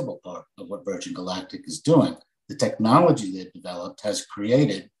most visible part of what Virgin Galactic is doing. The technology they've developed has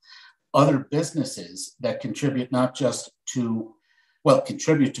created other businesses that contribute not just to,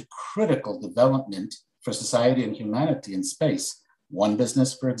 contribute to critical development for society and humanity in space. One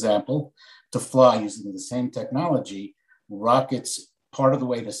business, for example, to fly using the same technology, rockets part of the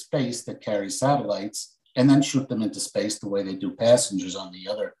way to space that carry satellites and then shoot them into space the way they do passengers on the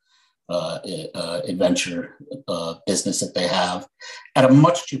other adventure business that they have at a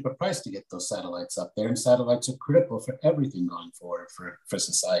much cheaper price to get those satellites up there. And satellites are critical for everything going forward for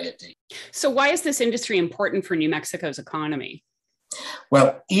society. So why is this industry important for New Mexico's economy?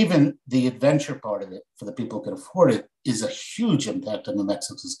 Well, even the adventure part of it, for the people who can afford it, is a huge impact on New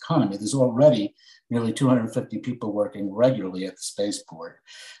Mexico's economy. There's already nearly 250 people working regularly at the spaceport,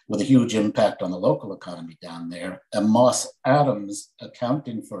 with a huge impact on the local economy down there. A Moss Adams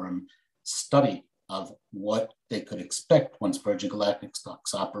accounting firm study of what they could expect once Virgin Galactic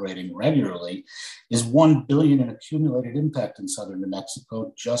stops operating regularly is $1 billion in accumulated impact in southern New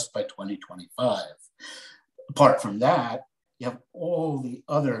Mexico just by 2025. Apart from that, you have all the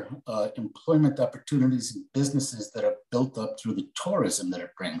other employment opportunities and businesses that are built up through the tourism that it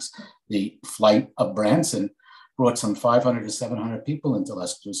brings. The flight of Branson brought some 500 to 700 people into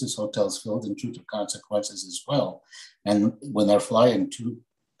Las Cruces, hotels filled, and Truth or Consequences as well. And when they're flying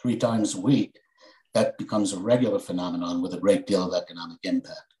 2-3 times a week, that becomes a regular phenomenon with a great deal of economic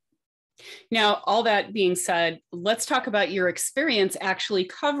impact. Now, all that being said, let's talk about your experience actually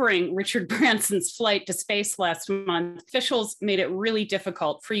covering Richard Branson's flight to space last month. Officials made it really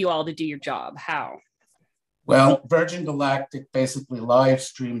difficult for you all to do your job. How? Well, Virgin Galactic basically live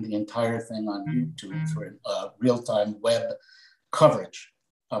streamed the entire thing on YouTube for real-time web coverage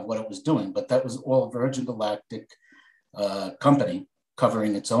of what it was doing. But that was all Virgin Galactic company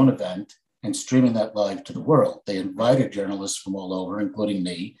covering its own event and streaming that live to the world. They invited journalists from all over, including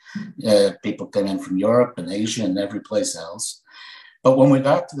me. People came in from Europe and Asia and every place else. But when we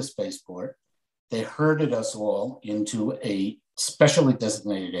got to the spaceport, they herded us all into a specially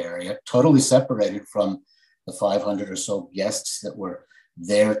designated area, totally separated from the 500 or so guests that were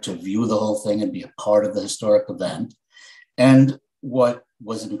there to view the whole thing and be a part of the historic event. And what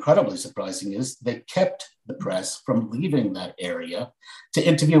was incredibly surprising is they kept the press from leaving that area to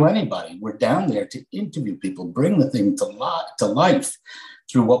interview anybody. We're down there to interview people, bring the thing to life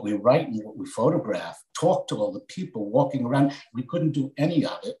through what we write and what we photograph, talk to all the people walking around. We couldn't do any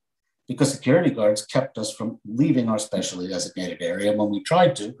of it because security guards kept us from leaving our specially designated area. When we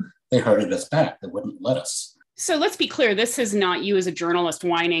tried to, they herded us back. They wouldn't let us. So let's be clear, this is not you as a journalist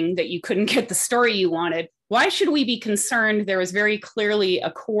whining that you couldn't get the story you wanted. Why should we be concerned? There was very clearly a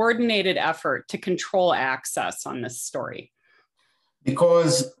coordinated effort to control access on this story.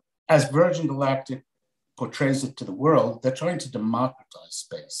 Because as Virgin Galactic portrays it to the world, they're trying to democratize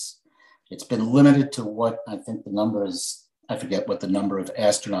space. It's been limited to what I think the number is, I forget what the number of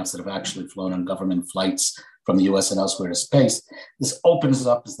astronauts that have actually flown on government flights from the US and elsewhere to space. This opens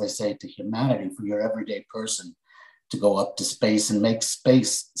up, as they say, to humanity for your everyday person to go up to space and make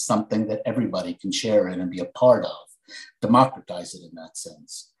space something that everybody can share in and be a part of, democratize it in that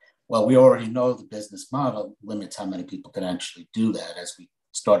sense. Well, we already know the business model limits how many people can actually do that, as we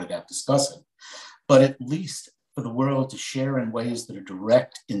started out discussing. But at least for the world to share in ways that are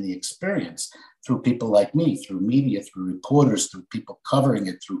direct in the experience through people like me, through media, through reporters, through people covering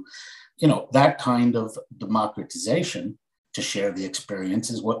it, through, that kind of democratization to share the experience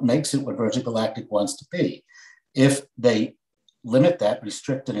is what makes it what Virgin Galactic wants to be. If they limit that,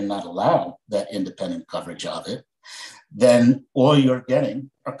 restrict it, and not allow that independent coverage of it, then all you're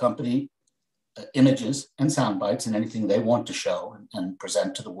getting are company images and sound bites and anything they want to show and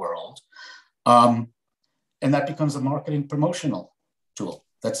present to the world. And that becomes a marketing promotional tool.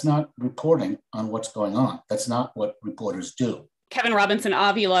 That's not reporting on what's going on. That's not what reporters do. Kevin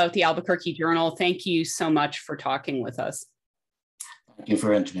Robinson-Avila at the Albuquerque Journal, thank you so much for talking with us. Thank you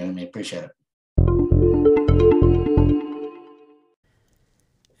for interviewing me. Appreciate it.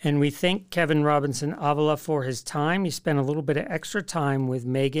 And we thank Kevin Robinson-Avila for his time. He spent a little bit of extra time with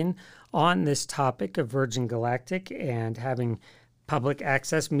Megan on this topic of Virgin Galactic and having public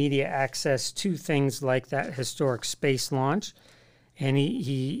access, media access to things like that historic space launch. And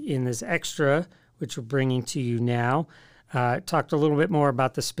he in this extra, which we're bringing to you now, talked a little bit more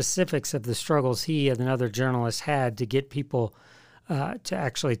about the specifics of the struggles he and other journalists had to get people to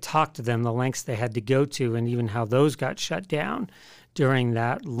actually talk to them, the lengths they had to go to, and even how those got shut down during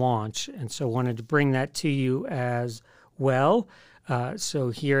that launch. And so wanted to bring that to you as well. So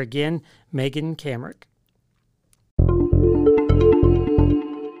here again, Megan Kamerick.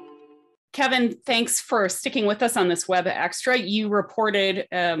 Kevin, thanks for sticking with us on this Web Extra. You reported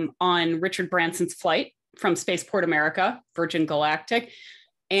on Richard Branson's flight from Spaceport America, Virgin Galactic,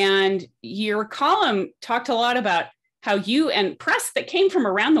 and your column talked a lot about how you and press that came from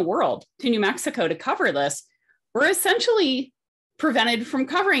around the world to New Mexico to cover this were essentially prevented from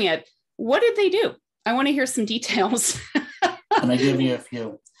covering it. What did they do? I want to hear some details. Let me give you a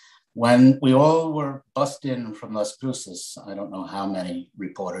few. When we all were bussed in from Las Cruces, I don't know how many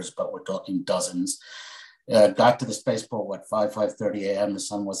reporters, but we're talking dozens, got to the spaceport, 5:30 a.m. The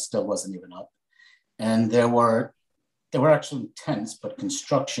sun still wasn't even up. And there were actually tents, but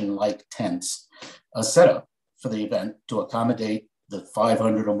construction-like tents set up for the event to accommodate the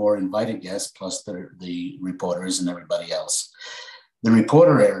 500 or more invited guests, plus the reporters and everybody else. The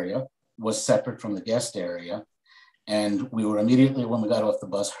reporter area was separate from the guest area. And we were immediately, when we got off the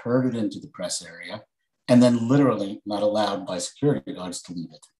bus, herded into the press area, and then literally not allowed by security guards to leave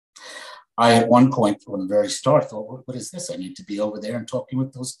it. I, at one point, from the very start, thought, what is this? I need to be over there and talking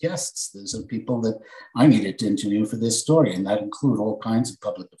with those guests. Those are people that I needed to interview for this story, and that include all kinds of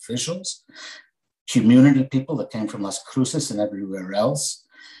public officials, community people that came from Las Cruces and everywhere else,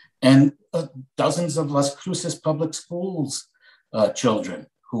 and dozens of Las Cruces public schools children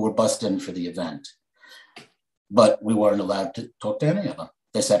who were bussed in for the event. But we weren't allowed to talk to any of them.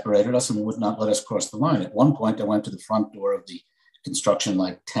 They separated us and would not let us cross the line. At one point, I went to the front door of the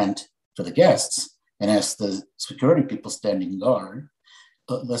construction-like tent for the guests and asked the security people standing guard,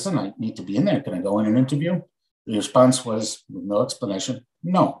 listen, I need to be in there. Can I go in and interview? The response was, with no explanation,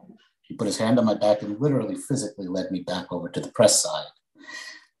 no. He put his hand on my back and literally physically led me back over to the press side.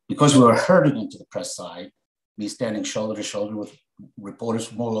 Because we were herded into the press side, me standing shoulder to shoulder with reporters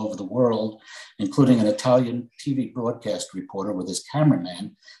from all over the world, including an Italian TV broadcast reporter with his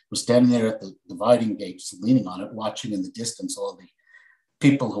cameraman, was standing there at the dividing gates, leaning on it, watching in the distance all the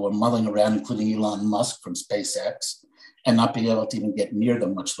people who were mulling around, including Elon Musk from SpaceX, and not being able to even get near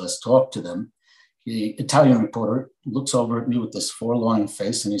them, much less talk to them. The Italian reporter looks over at me with this forlorn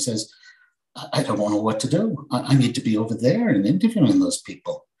face and he says, I don't know what to do. I need to be over there and interviewing those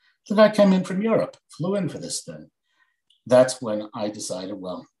people. The guy came in from Europe, flew in for this thing. That's when I decided,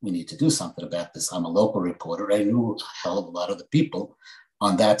 well, we need to do something about this. I'm a local reporter. I knew a hell of a lot of the people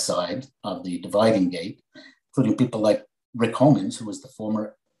on that side of the dividing gate, including people like Rick Homans, who was the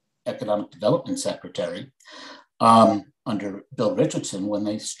former Economic Development Secretary under Bill Richardson when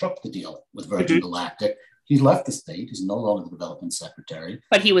they struck the deal with Virgin Galactic. He left the state. He's no longer the Development Secretary.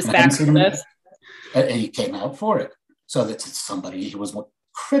 But he was back for this. And he came out for it. So that's somebody, he was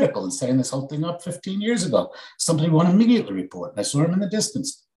critical in setting this whole thing up 15 years ago. Somebody won't immediately report. I saw him in the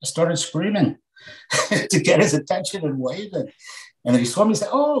distance. I started screaming to get his attention and waving. And then he saw me say,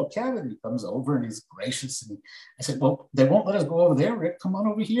 oh, Kevin. He comes over and he's gracious. And I said, well, they won't let us go over there, Rick. Come on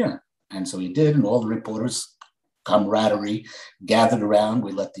over here. And so he did. And all the reporters, camaraderie, gathered around.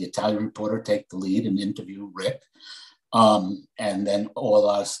 We let the Italian reporter take the lead and interview Rick. And then all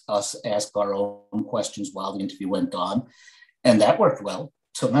us ask our own questions while the interview went on. And that worked well.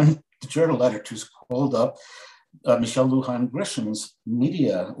 So then the journal editors called up Michelle Lujan Grisham's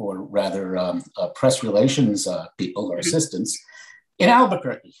media, or rather press relations people or assistants in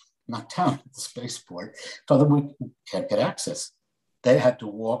Albuquerque, not down at the spaceport, told them we can't get access. They had to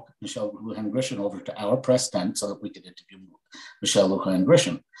walk Michelle Lujan Grisham over to our press tent so that we could interview Michelle Lujan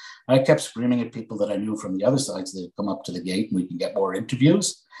Grisham. I kept screaming at people that I knew from the other sides that had come up to the gate and we can get more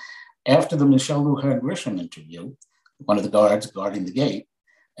interviews. After the Michelle Lujan Grisham interview, one of the guards guarding the gate,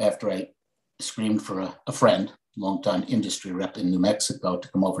 after I screamed for a friend, longtime industry rep in New Mexico, to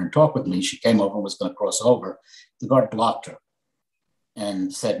come over and talk with me, she came over and was going to cross over. The guard blocked her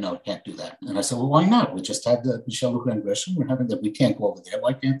and said, no, can't do that. And I said, well, why not? We just had the Michelle Lujan Grisham. We're having that. We can't go over there.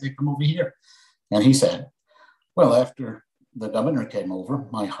 Why can't they come over here? And he said, well, after the governor came over,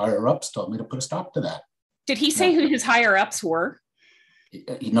 my higher ups told me to put a stop to that. Did he say who his higher ups were?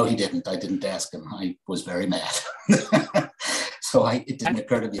 No, he didn't. I didn't ask him. I was very mad. So it didn't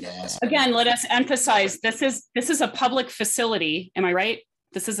occur to me to ask. Again, let us emphasize, this is a public facility. Am I right?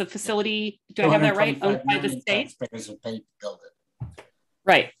 This is a facility, do I have that right? Owned by the state? Taxpayers are paid to build it.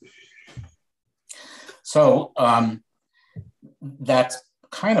 Right. So that's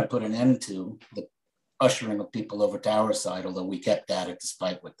kind of put an end to the ushering of people over to our side, although we kept at it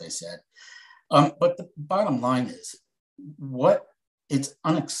despite what they said. But the bottom line is, it's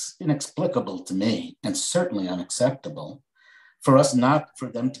inexplicable to me, and certainly unacceptable, for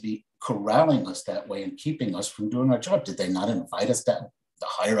them to be corralling us that way and keeping us from doing our job. Did they not invite us down? The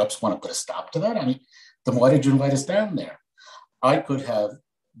higher ups want to put a stop to that? I mean, then why did you invite us down there? I could have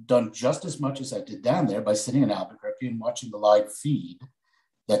done just as much as I did down there by sitting in Albuquerque and watching the live feed.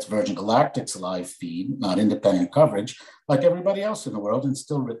 That's Virgin Galactic's live feed, not independent coverage, like everybody else in the world, and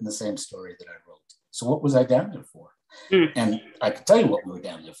still written the same story that I wrote. So what was I down there for? And I can tell you what we were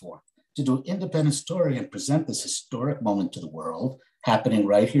down there for: to do an independent story and present this historic moment to the world, happening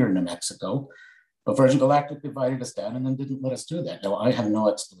right here in New Mexico. But Virgin Galactic divided us down and then didn't let us do that. Now, I have no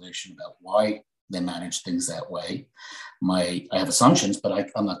explanation about why they manage things that way. I have assumptions, but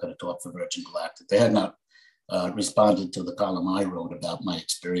I'm not going to talk for Virgin Galactic. They had not responded to the column I wrote about my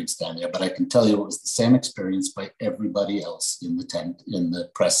experience down there, but I can tell you it was the same experience by everybody else in the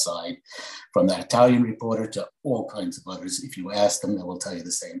press side, from that Italian reporter to all kinds of others. If you ask them, they will tell you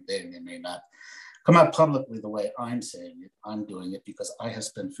the same thing. They may not come out publicly the way I'm saying it. I'm doing it because I have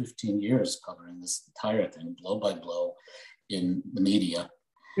spent 15 years covering this entire thing, blow by blow, in the media.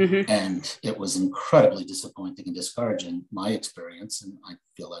 Mm-hmm. And it was incredibly disappointing and discouraging, my experience, and I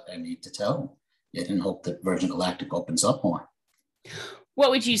feel like I need to tell it and hope that Virgin Galactic opens up more. What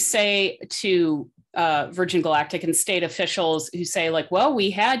would you say to Virgin Galactic and state officials who say, like, well,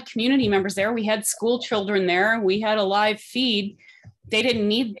 we had community members there, we had school children there, we had a live feed. They didn't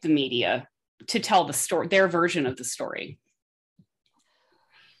need the media to tell the story, their version of the story.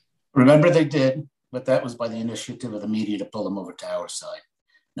 Remember, they did, but that was by the initiative of the media to pull them over to our side.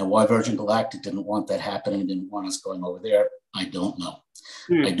 Now, why Virgin Galactic didn't want that happening, didn't want us going over there, I don't know.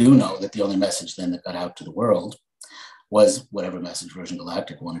 I do know that the only message then that got out to the world was whatever message Virgin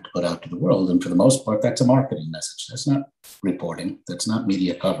Galactic wanted to put out to the world. And for the most part, that's a marketing message. That's not reporting. That's not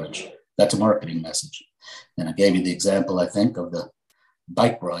media coverage. That's a marketing message. And I gave you the example, I think, of the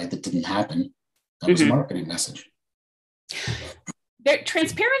bike ride that didn't happen. That was a marketing message.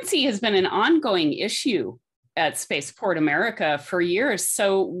 Transparency has been an ongoing issue at Spaceport America for years.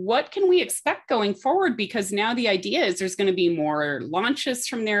 So what can we expect going forward? Because now the idea is there's going to be more launches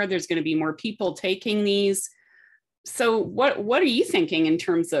from there. There's going to be more people taking these. So what are you thinking in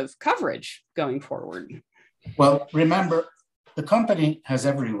terms of coverage going forward? Well, remember, the company has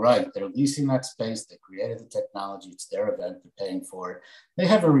every right. They're leasing that space. They created the technology. It's their event. They're paying for it. They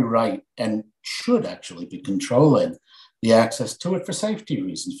have every right and should actually be controlling the access to it for safety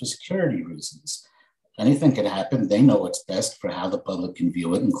reasons, for security reasons. Anything can happen. They know what's best for how the public can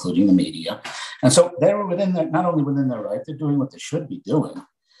view it, including the media. And so they were within their, not only within their right, they're doing what they should be doing.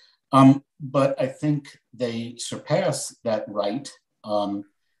 But I think they surpass that right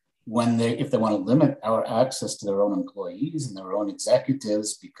if they want to limit our access to their own employees and their own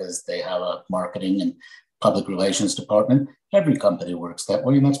executives because they have a marketing and public relations department. Every company works that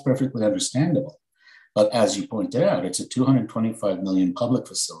way, and that's perfectly understandable. But as you pointed out, it's a 225 million public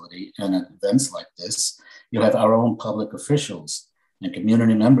facility, and at events like this, you have our own public officials and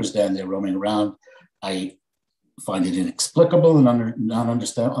community members down there roaming around. I find it inexplicable and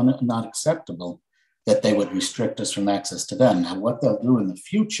not acceptable that they would restrict us from access to them. Now, what they'll do in the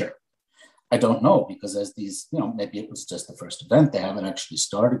future, I don't know, because as these, maybe it was just the first event. They haven't actually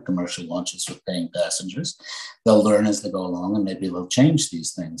started commercial launches with paying passengers. They'll learn as they go along, and maybe they'll change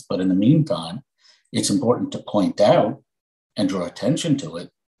these things. But in the meantime, it's important to point out and draw attention to it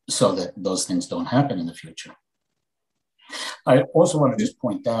so that those things don't happen in the future. I also want to just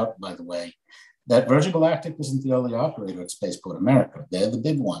point out, by the way, that Virgin Galactic isn't the only operator at Spaceport America. They're the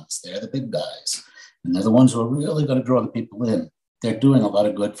big ones. They're the big guys. And they're the ones who are really going to draw the people in. They're doing a lot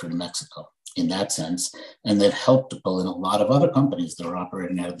of good for New Mexico in that sense. And they've helped to pull in a lot of other companies that are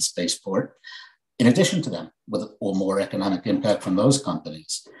operating out of the spaceport, in addition to them, with or more economic impact from those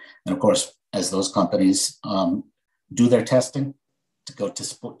companies. And of course, as those companies do their testing to go to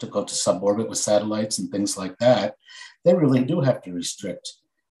suborbit with satellites and things like that, they really do have to restrict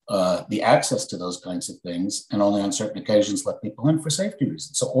the access to those kinds of things, and only on certain occasions let people in for safety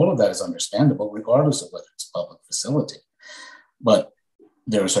reasons. So all of that is understandable, regardless of whether it's a public facility. But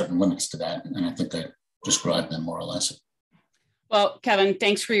there are certain limits to that, and I think I described them more or less. Well, Kevin,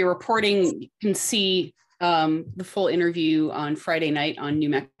 thanks for your reporting. You can see the full interview on Friday night on New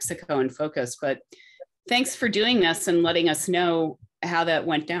Mexico in Focus, but thanks for doing this and letting us know how that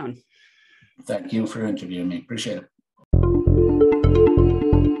went down. Thank you for interviewing me. Appreciate it.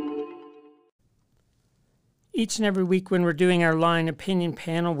 Each and every week when we're doing our line opinion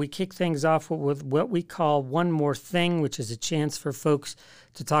panel, we kick things off with what we call One More Thing, which is a chance for folks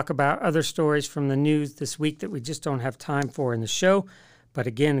to talk about other stories from the news this week that we just don't have time for in the show. But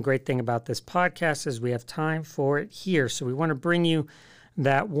again, the great thing about this podcast is we have time for it here. So we want to bring you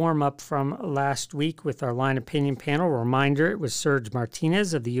that warm-up from last week with our line opinion panel. A reminder, it was Serge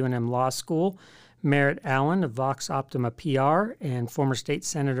Martinez of the UNM Law School, Merritt Allen of Vox Optima PR, and former State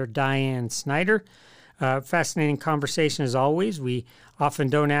Senator Diane Snyder. Fascinating conversation as always. We often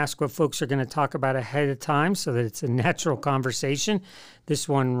don't ask what folks are going to talk about ahead of time so that it's a natural conversation. This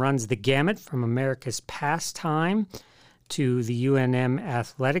one runs the gamut from America's pastime to the UNM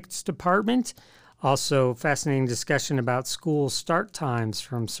Athletics Department. Also, fascinating discussion about school start times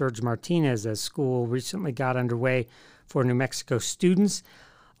from Serge Martinez as school recently got underway for New Mexico students.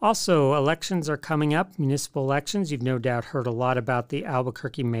 Also, elections are coming up, municipal elections. You've no doubt heard a lot about the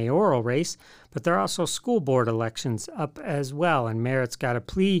Albuquerque mayoral race, but there are also school board elections up as well. And Merritt's got a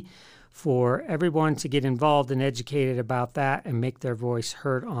plea for everyone to get involved and educated about that and make their voice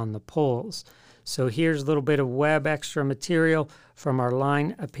heard on the polls. So here's a little bit of web extra material from our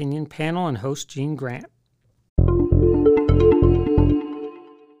Line Opinion panel and host Gene Grant.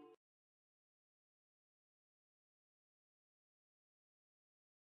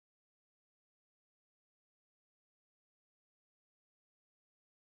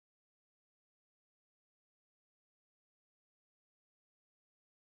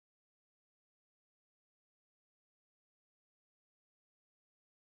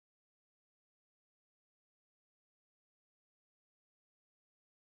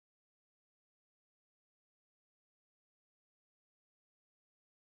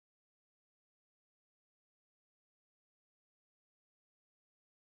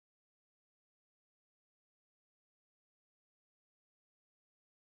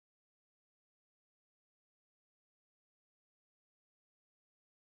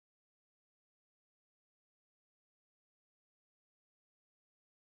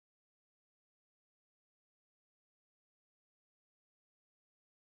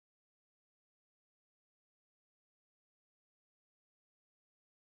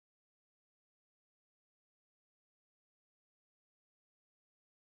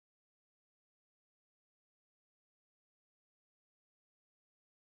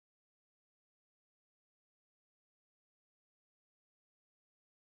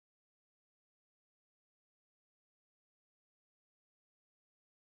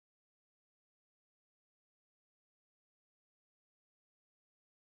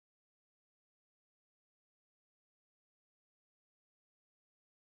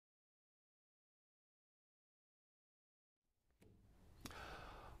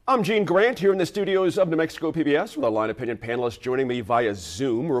 I'm Gene Grant here in the studios of New Mexico PBS with our Line Opinion panelists joining me via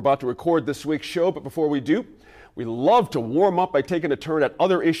Zoom. We're about to record this week's show, but before we do, we love to warm up by taking a turn at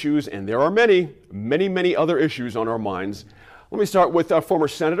other issues, and there are many, many, many other issues on our minds. Let me start with former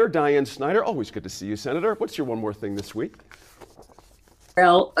Senator Diane Snyder. Always good to see you, Senator. What's your one more thing this week?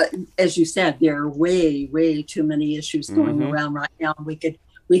 Well, as you said, there are way, way too many issues going around right now. We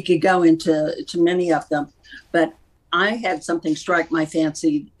could go into many of them, but I had something strike my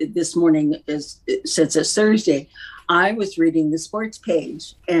fancy this morning. Since it's Thursday, I was reading the sports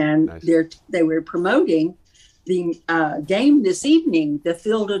page, and nice. They were promoting the game this evening, the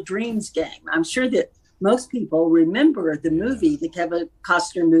Field of Dreams game. I'm sure that most people remember the movie, the Kevin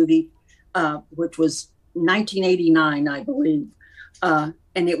Costner movie, which was 1989, I believe. And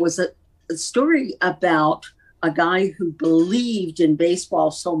it was a story about a guy who believed in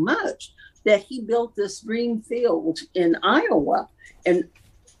baseball so much that he built this green field in Iowa, and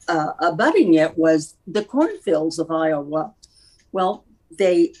abutting it was the cornfields of Iowa. Well,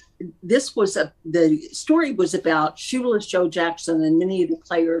 the story was about Shoeless Joe Jackson and many of the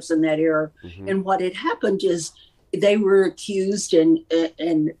players in that era. And what had happened is they were accused, and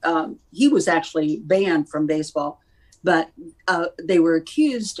he was actually banned from baseball, but they were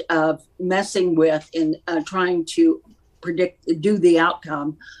accused of messing with and trying to do the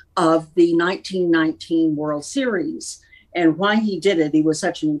outcome of the 1919 World Series. And why he did it, he was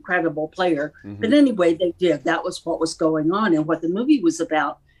such an incredible player. But anyway, they did. That was what was going on and what the movie was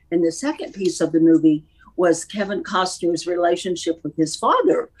about. And the second piece of the movie was Kevin Costner's relationship with his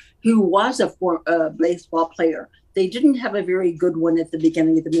father, who was a baseball player. They didn't have a very good one at the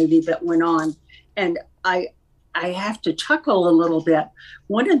beginning of the movie, but went on. And I have to chuckle a little bit.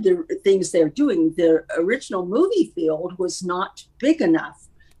 One of the things they're doing, the original movie field was not big enough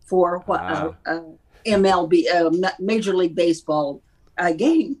for what MLB, Major League Baseball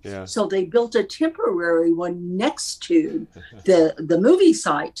game. Yeah. So they built a temporary one next to the movie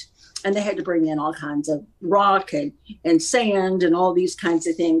site, and they had to bring in all kinds of rock and sand and all these kinds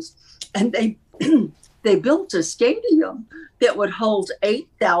of things. And they built a stadium that would hold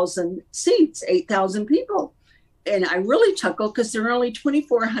 8,000 seats, 8,000 people. And I really chuckle because there are only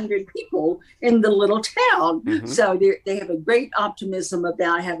 2,400 people in the little town. So they have a great optimism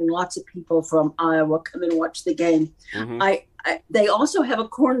about having lots of people from Iowa come and watch the game. They also have a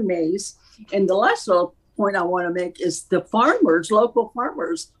corn maze. And the last little point I want to make is the farmers, local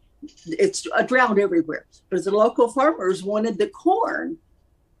farmers, it's a drought everywhere, but the local farmers wanted the corn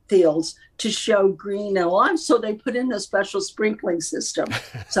fields to show green and alive. So they put in a special sprinkling system.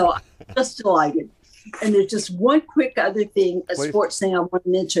 So I'm just delighted. And there's just one quick other thing, sports thing I want to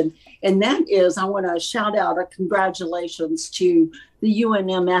mention, and that is I want to shout out a congratulations to the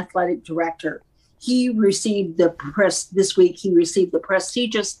UNM athletic director. he received this week, he received the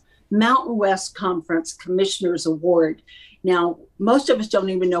prestigious Mountain West Conference Commissioner's Award. Now, most of us don't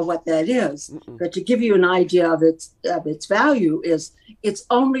even know what that is, but to give you an idea of its value, it's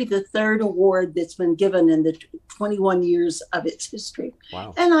only the third award that's been given in the 21 years of its history.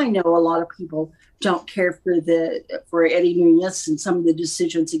 Wow. And I know a lot of people don't care for Eddie Nunez and some of the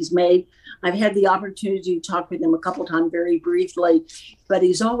decisions he's made. I've had the opportunity to talk with him a couple times very briefly, but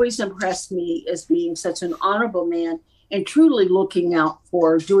he's always impressed me as being such an honorable man and truly looking out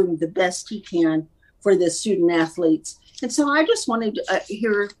for doing the best he can for the student athletes. And so I just wanted to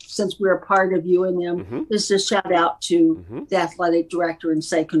hear, since we're a part of UNM, is to shout out to the athletic director and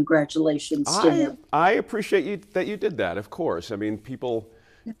say congratulations to him. I appreciate that you did that, of course. I mean, people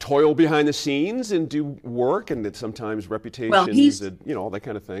toil behind the scenes and do work, and that sometimes reputations and, you know, all that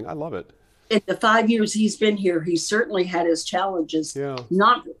kind of thing. I love it. In the 5 years he's been here, he certainly had his challenges, yeah.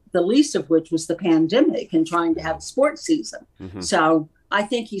 Not the least of which was the pandemic and trying to have a sports season. So I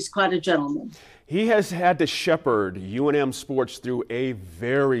think he's quite a gentleman. He has had to shepherd UNM sports through a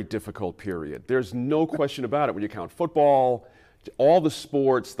very difficult period. There's no question about it when you count football, all the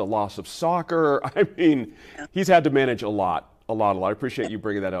sports, the loss of soccer. I mean, he's had to manage a lot. I appreciate you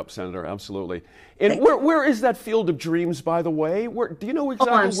bringing that up, Senator. Absolutely. And where is that Field of Dreams, by the way? Do you know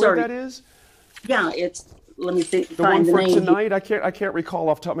exactly where that is? Yeah, it's, let me think. The one for tonight? I can't recall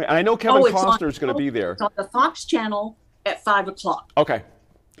off the top of my head. I know Kevin Costner is going to be there. It's on the Fox channel at 5 o'clock. Okay.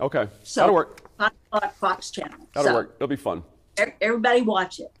 So, that'll work. 5 o'clock Fox channel. That'll work. It'll be fun. Everybody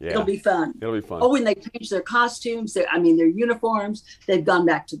watch it. Yeah. It'll be fun. Oh, and they change their costumes, their uniforms. They've gone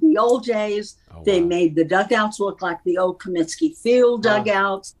back to the old days. They made the dugouts look like the old Kaminsky Field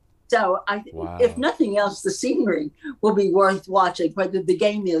dugouts. So if nothing else, the scenery will be worth watching, whether the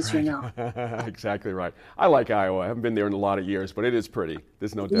game is or not. Exactly right. I like Iowa. I haven't been there in a lot of years, but it is pretty.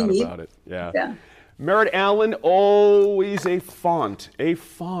 There's no doubt about it. Yeah. Merritt Allen, always a font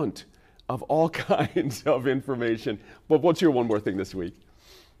of all kinds of information. But what's your one more thing this week?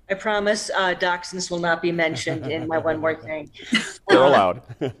 I promise dachshunds will not be mentioned in my one more thing. They're allowed.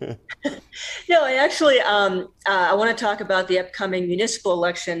 No, I want to talk about the upcoming municipal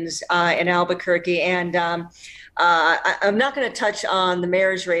elections in Albuquerque. And I'm not going to touch on the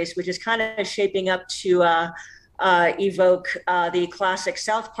mayor's race, which is kind of shaping up to evoke the classic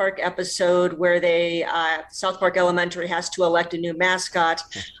South Park episode where South Park Elementary has to elect a new mascot.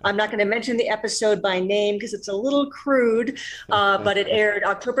 I'm not going to mention the episode by name because it's a little crude, but it aired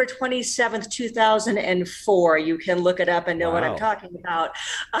October 27th, 2004. You can look it up and know what I'm talking about.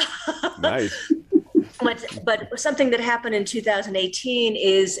 Nice. But something that happened in 2018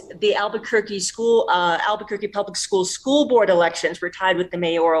 is the Albuquerque Public School Board elections were tied with the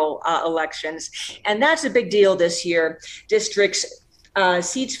mayoral elections. And that's a big deal this year.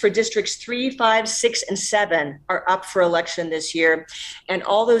 Seats for districts 3, 5, 6, and 7 are up for election this year. And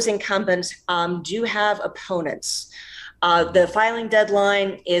all those incumbents do have opponents. The filing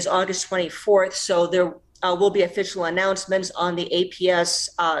deadline is August 24th. So there will be official announcements on the APS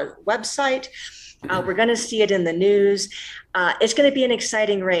website. We're going to see it in the news. It's going to be an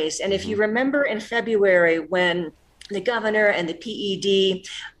exciting race. And if you remember in February when the governor and the PED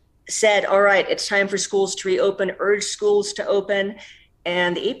said, all right, it's time for schools to reopen, urged schools to open.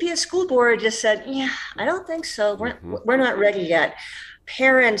 And the APS school board just said, yeah, I don't think so. We're not ready yet.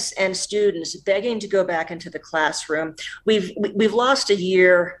 Parents and students begging to go back into the classroom. We've lost a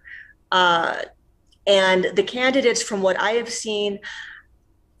year. And the candidates, from what I have seen,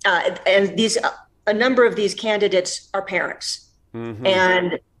 a number of these candidates are parents.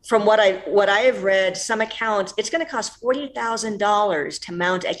 And from what I have read, some accounts, it's going to cost $40,000 to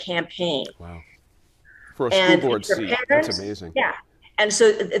mount a campaign. Wow. For a school board seat, that's amazing. Yeah. And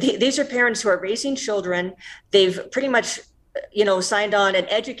so these are parents who are raising children. They've pretty much, signed on and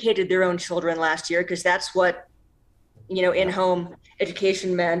educated their own children last year, because that's what, in-home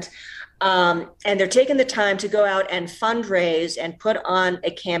education meant. And they're taking the time to go out and fundraise and put on a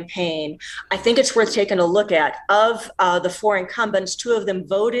campaign. I think it's worth taking a look at. Of the 4 incumbents, 2 of them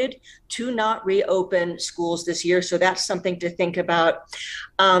voted to not reopen schools this year. So that's something to think about.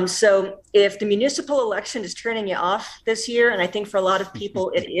 So if the municipal election is turning you off this year, and I think for a lot of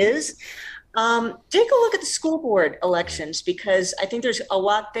people it is, take a look at the school board elections, because I think there's a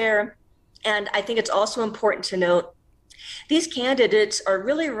lot there. And I think it's also important to note these candidates are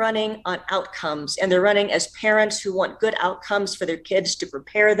really running on outcomes, and they're running as parents who want good outcomes for their kids to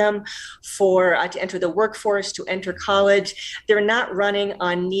prepare them to enter the workforce, to enter college. They're not running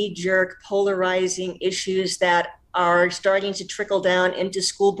on knee-jerk, polarizing issues that are starting to trickle down into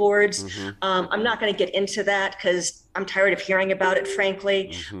school boards. I'm not going to get into that because I'm tired of hearing about it,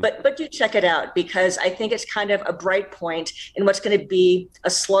 frankly, but do check it out, because I think it's kind of a bright point in what's going to be a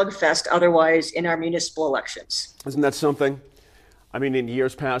slugfest otherwise in our municipal elections. Isn't that something? I mean, in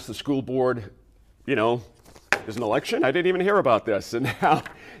years past, the school board, there's an election. I didn't even hear about this. And now,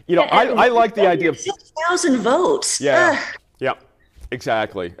 I like the idea of 6,000 votes. Yeah.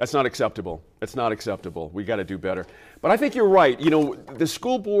 Exactly. That's not acceptable. It's not acceptable. We got to do better. But I think you're right. The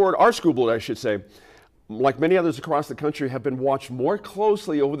school board, our school board, I should say, like many others across the country, have been watched more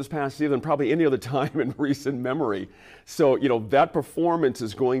closely over this past year than probably any other time in recent memory. So, that performance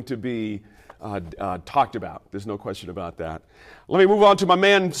is going to be talked about. There's no question about that. Let me move on to my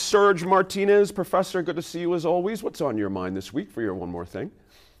man, Serge Martinez. Professor, good to see you as always. What's on your mind this week for your One More Thing?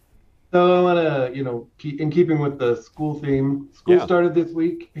 So I want to, in keeping with the school theme, school started this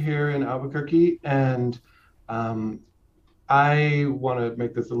week here in Albuquerque, and I want to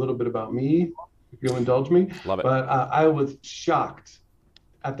make this a little bit about me, if you'll indulge me. Love it. But I was shocked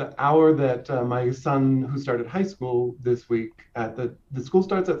at the hour that my son, who started high school this week, the school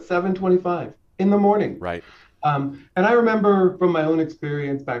starts at 7:25 in the morning. Right. And I remember from my own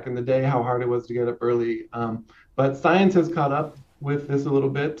experience back in the day how hard it was to get up early. But science has caught up with this a little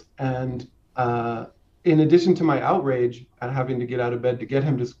bit. And in addition to my outrage at having to get out of bed to get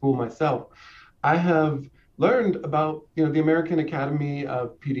him to school myself, I have learned about, the American Academy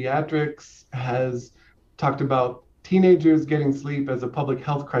of Pediatrics has talked about teenagers getting sleep as a public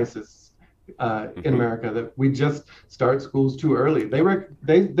health crisis in America, that we just start schools too early.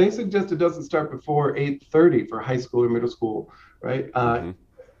 They suggest it doesn't start before 8:30 for high school or middle school, right?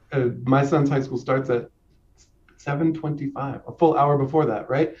 My son's high school starts at 7:25, a full hour before that,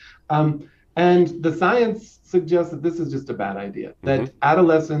 right? And the science suggests that this is just a bad idea, that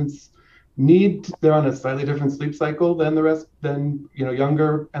adolescents they're on a slightly different sleep cycle than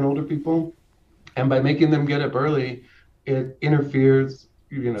younger and older people. And by making them get up early, it interferes,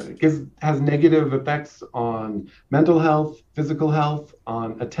 it has negative effects on mental health, physical health,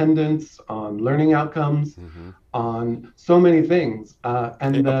 on attendance, on learning outcomes, on so many things. How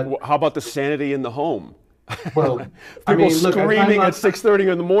about the sanity in the home? Well, people screaming at 6:30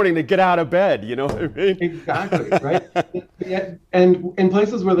 in the morning to get out of bed, you know what I mean? Exactly, right? And in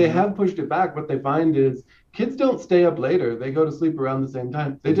places where they have pushed it back, what they find is kids don't stay up later. They go to sleep around the same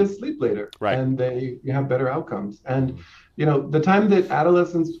time. They just sleep later, right? And you have better outcomes. And the time that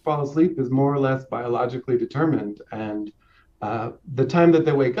adolescents fall asleep is more or less biologically determined. And the time that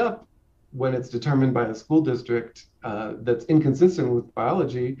they wake up, when it's determined by a school district that's inconsistent with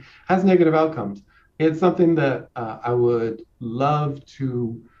biology, has negative outcomes. It's something that I would love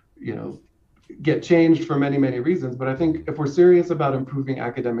to, get changed for many, many reasons. But I think if we're serious about improving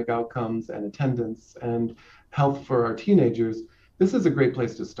academic outcomes and attendance and health for our teenagers, this is a great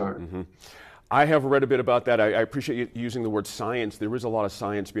place to start. I have read a bit about that. I appreciate you using the word science. There is a lot of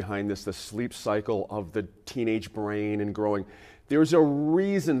science behind this, the sleep cycle of the teenage brain and growing. There's a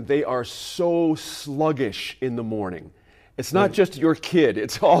reason they are so sluggish in the morning. It's not just your kid,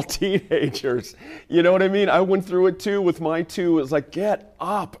 it's all teenagers. You know what I mean? I went through it too with my two. It was like, get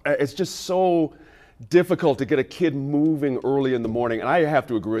up. It's just so difficult to get a kid moving early in the morning. And I have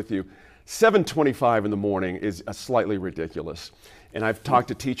to agree with you, 7:25 in the morning is slightly ridiculous. And I've talked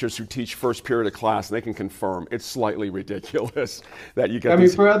to teachers who teach first period of class, and they can confirm it's slightly ridiculous that you get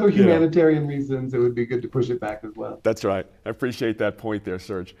for other humanitarian reasons, it would be good to push it back as well. That's right. I appreciate that point there,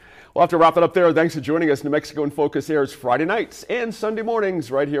 Serge. We'll have to wrap it up there. Thanks for joining us. New Mexico in Focus airs Friday nights and Sunday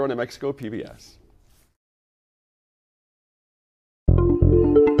mornings right here on New Mexico PBS.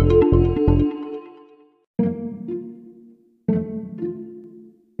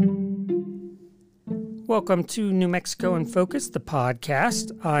 Welcome to New Mexico in Focus, the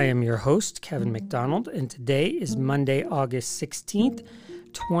podcast. I am your host, Kevin McDonald, and today is Monday, August 16th,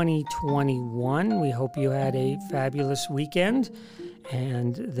 2021. We hope you had a fabulous weekend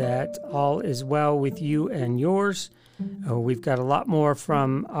and that all is well with you and yours. We've got a lot more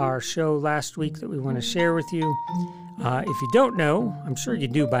from our show last week that we want to share with you. If you don't know, I'm sure you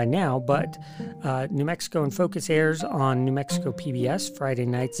do by now, but New Mexico in Focus airs on New Mexico PBS Friday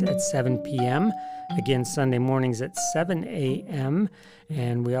nights at 7 p.m., again Sunday mornings at 7 a.m.,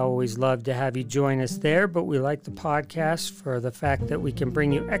 and we always love to have you join us there, but we like the podcast for the fact that we can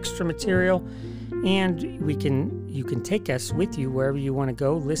bring you extra material, and you can take us with you wherever you want to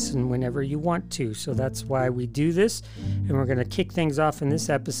go, listen whenever you want to. So that's why we do this, and we're going to kick things off in this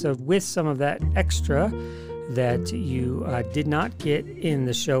episode with some of that extra that you did not get in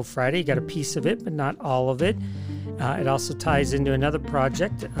the show Friday. You got a piece of it, but not all of it. It also ties into another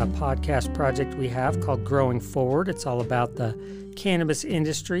project, a podcast project we have called Growing Forward. It's all about the cannabis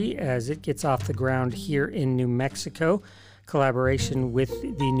industry as it gets off the ground here in New Mexico. Collaboration with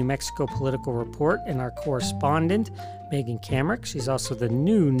the New Mexico Political Report and our correspondent, Megan Kamrick. She's also the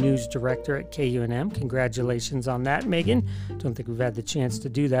new news director at KUNM. Congratulations on that, Megan. Don't think we've had the chance to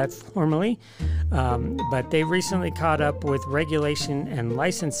do that formally. But they recently caught up with Regulation and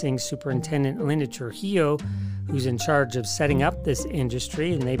Licensing Superintendent Linda Trujillo, who's in charge of setting up this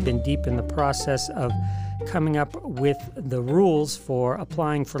industry, and they've been deep in the process of coming up with the rules for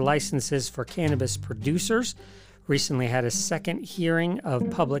applying for licenses for cannabis producers. Recently had a second hearing of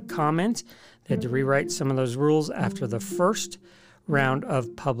public comment. They had to rewrite some of those rules after the first round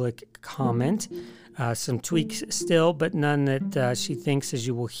of public comment. Some tweaks still, but none that she thinks, as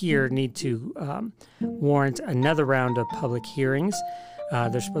you will hear, need to warrant another round of public hearings.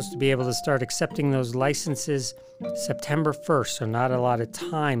 They're supposed to be able to start accepting those licenses September 1st, so not a lot of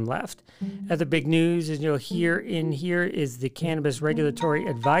time left. Other big news, as you'll hear in here, is the Cannabis Regulatory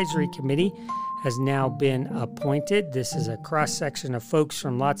Advisory Committee has now been appointed. This is a cross-section of folks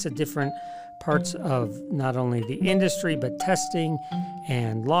from lots of different parts of not only the industry, but testing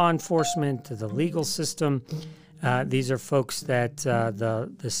and law enforcement to the legal system. These are folks that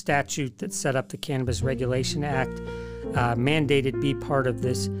the statute that set up the Cannabis Regulation Act mandated be part of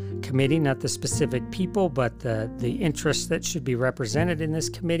this committee, not the specific people, but the interests that should be represented in this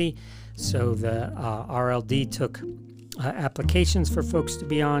committee. So the RLD took applications for folks to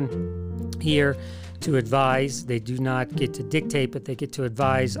be on here to advise. They do not get to dictate, but they get to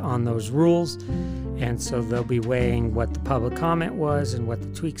advise on those rules. And so they'll be weighing what the public comment was and what the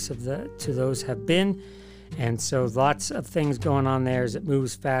tweaks to those have been. And so lots of things going on there as it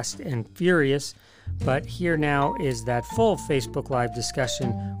moves fast and furious. But here now is that full Facebook Live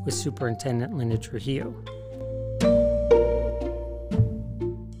discussion with Superintendent Linda Trujillo.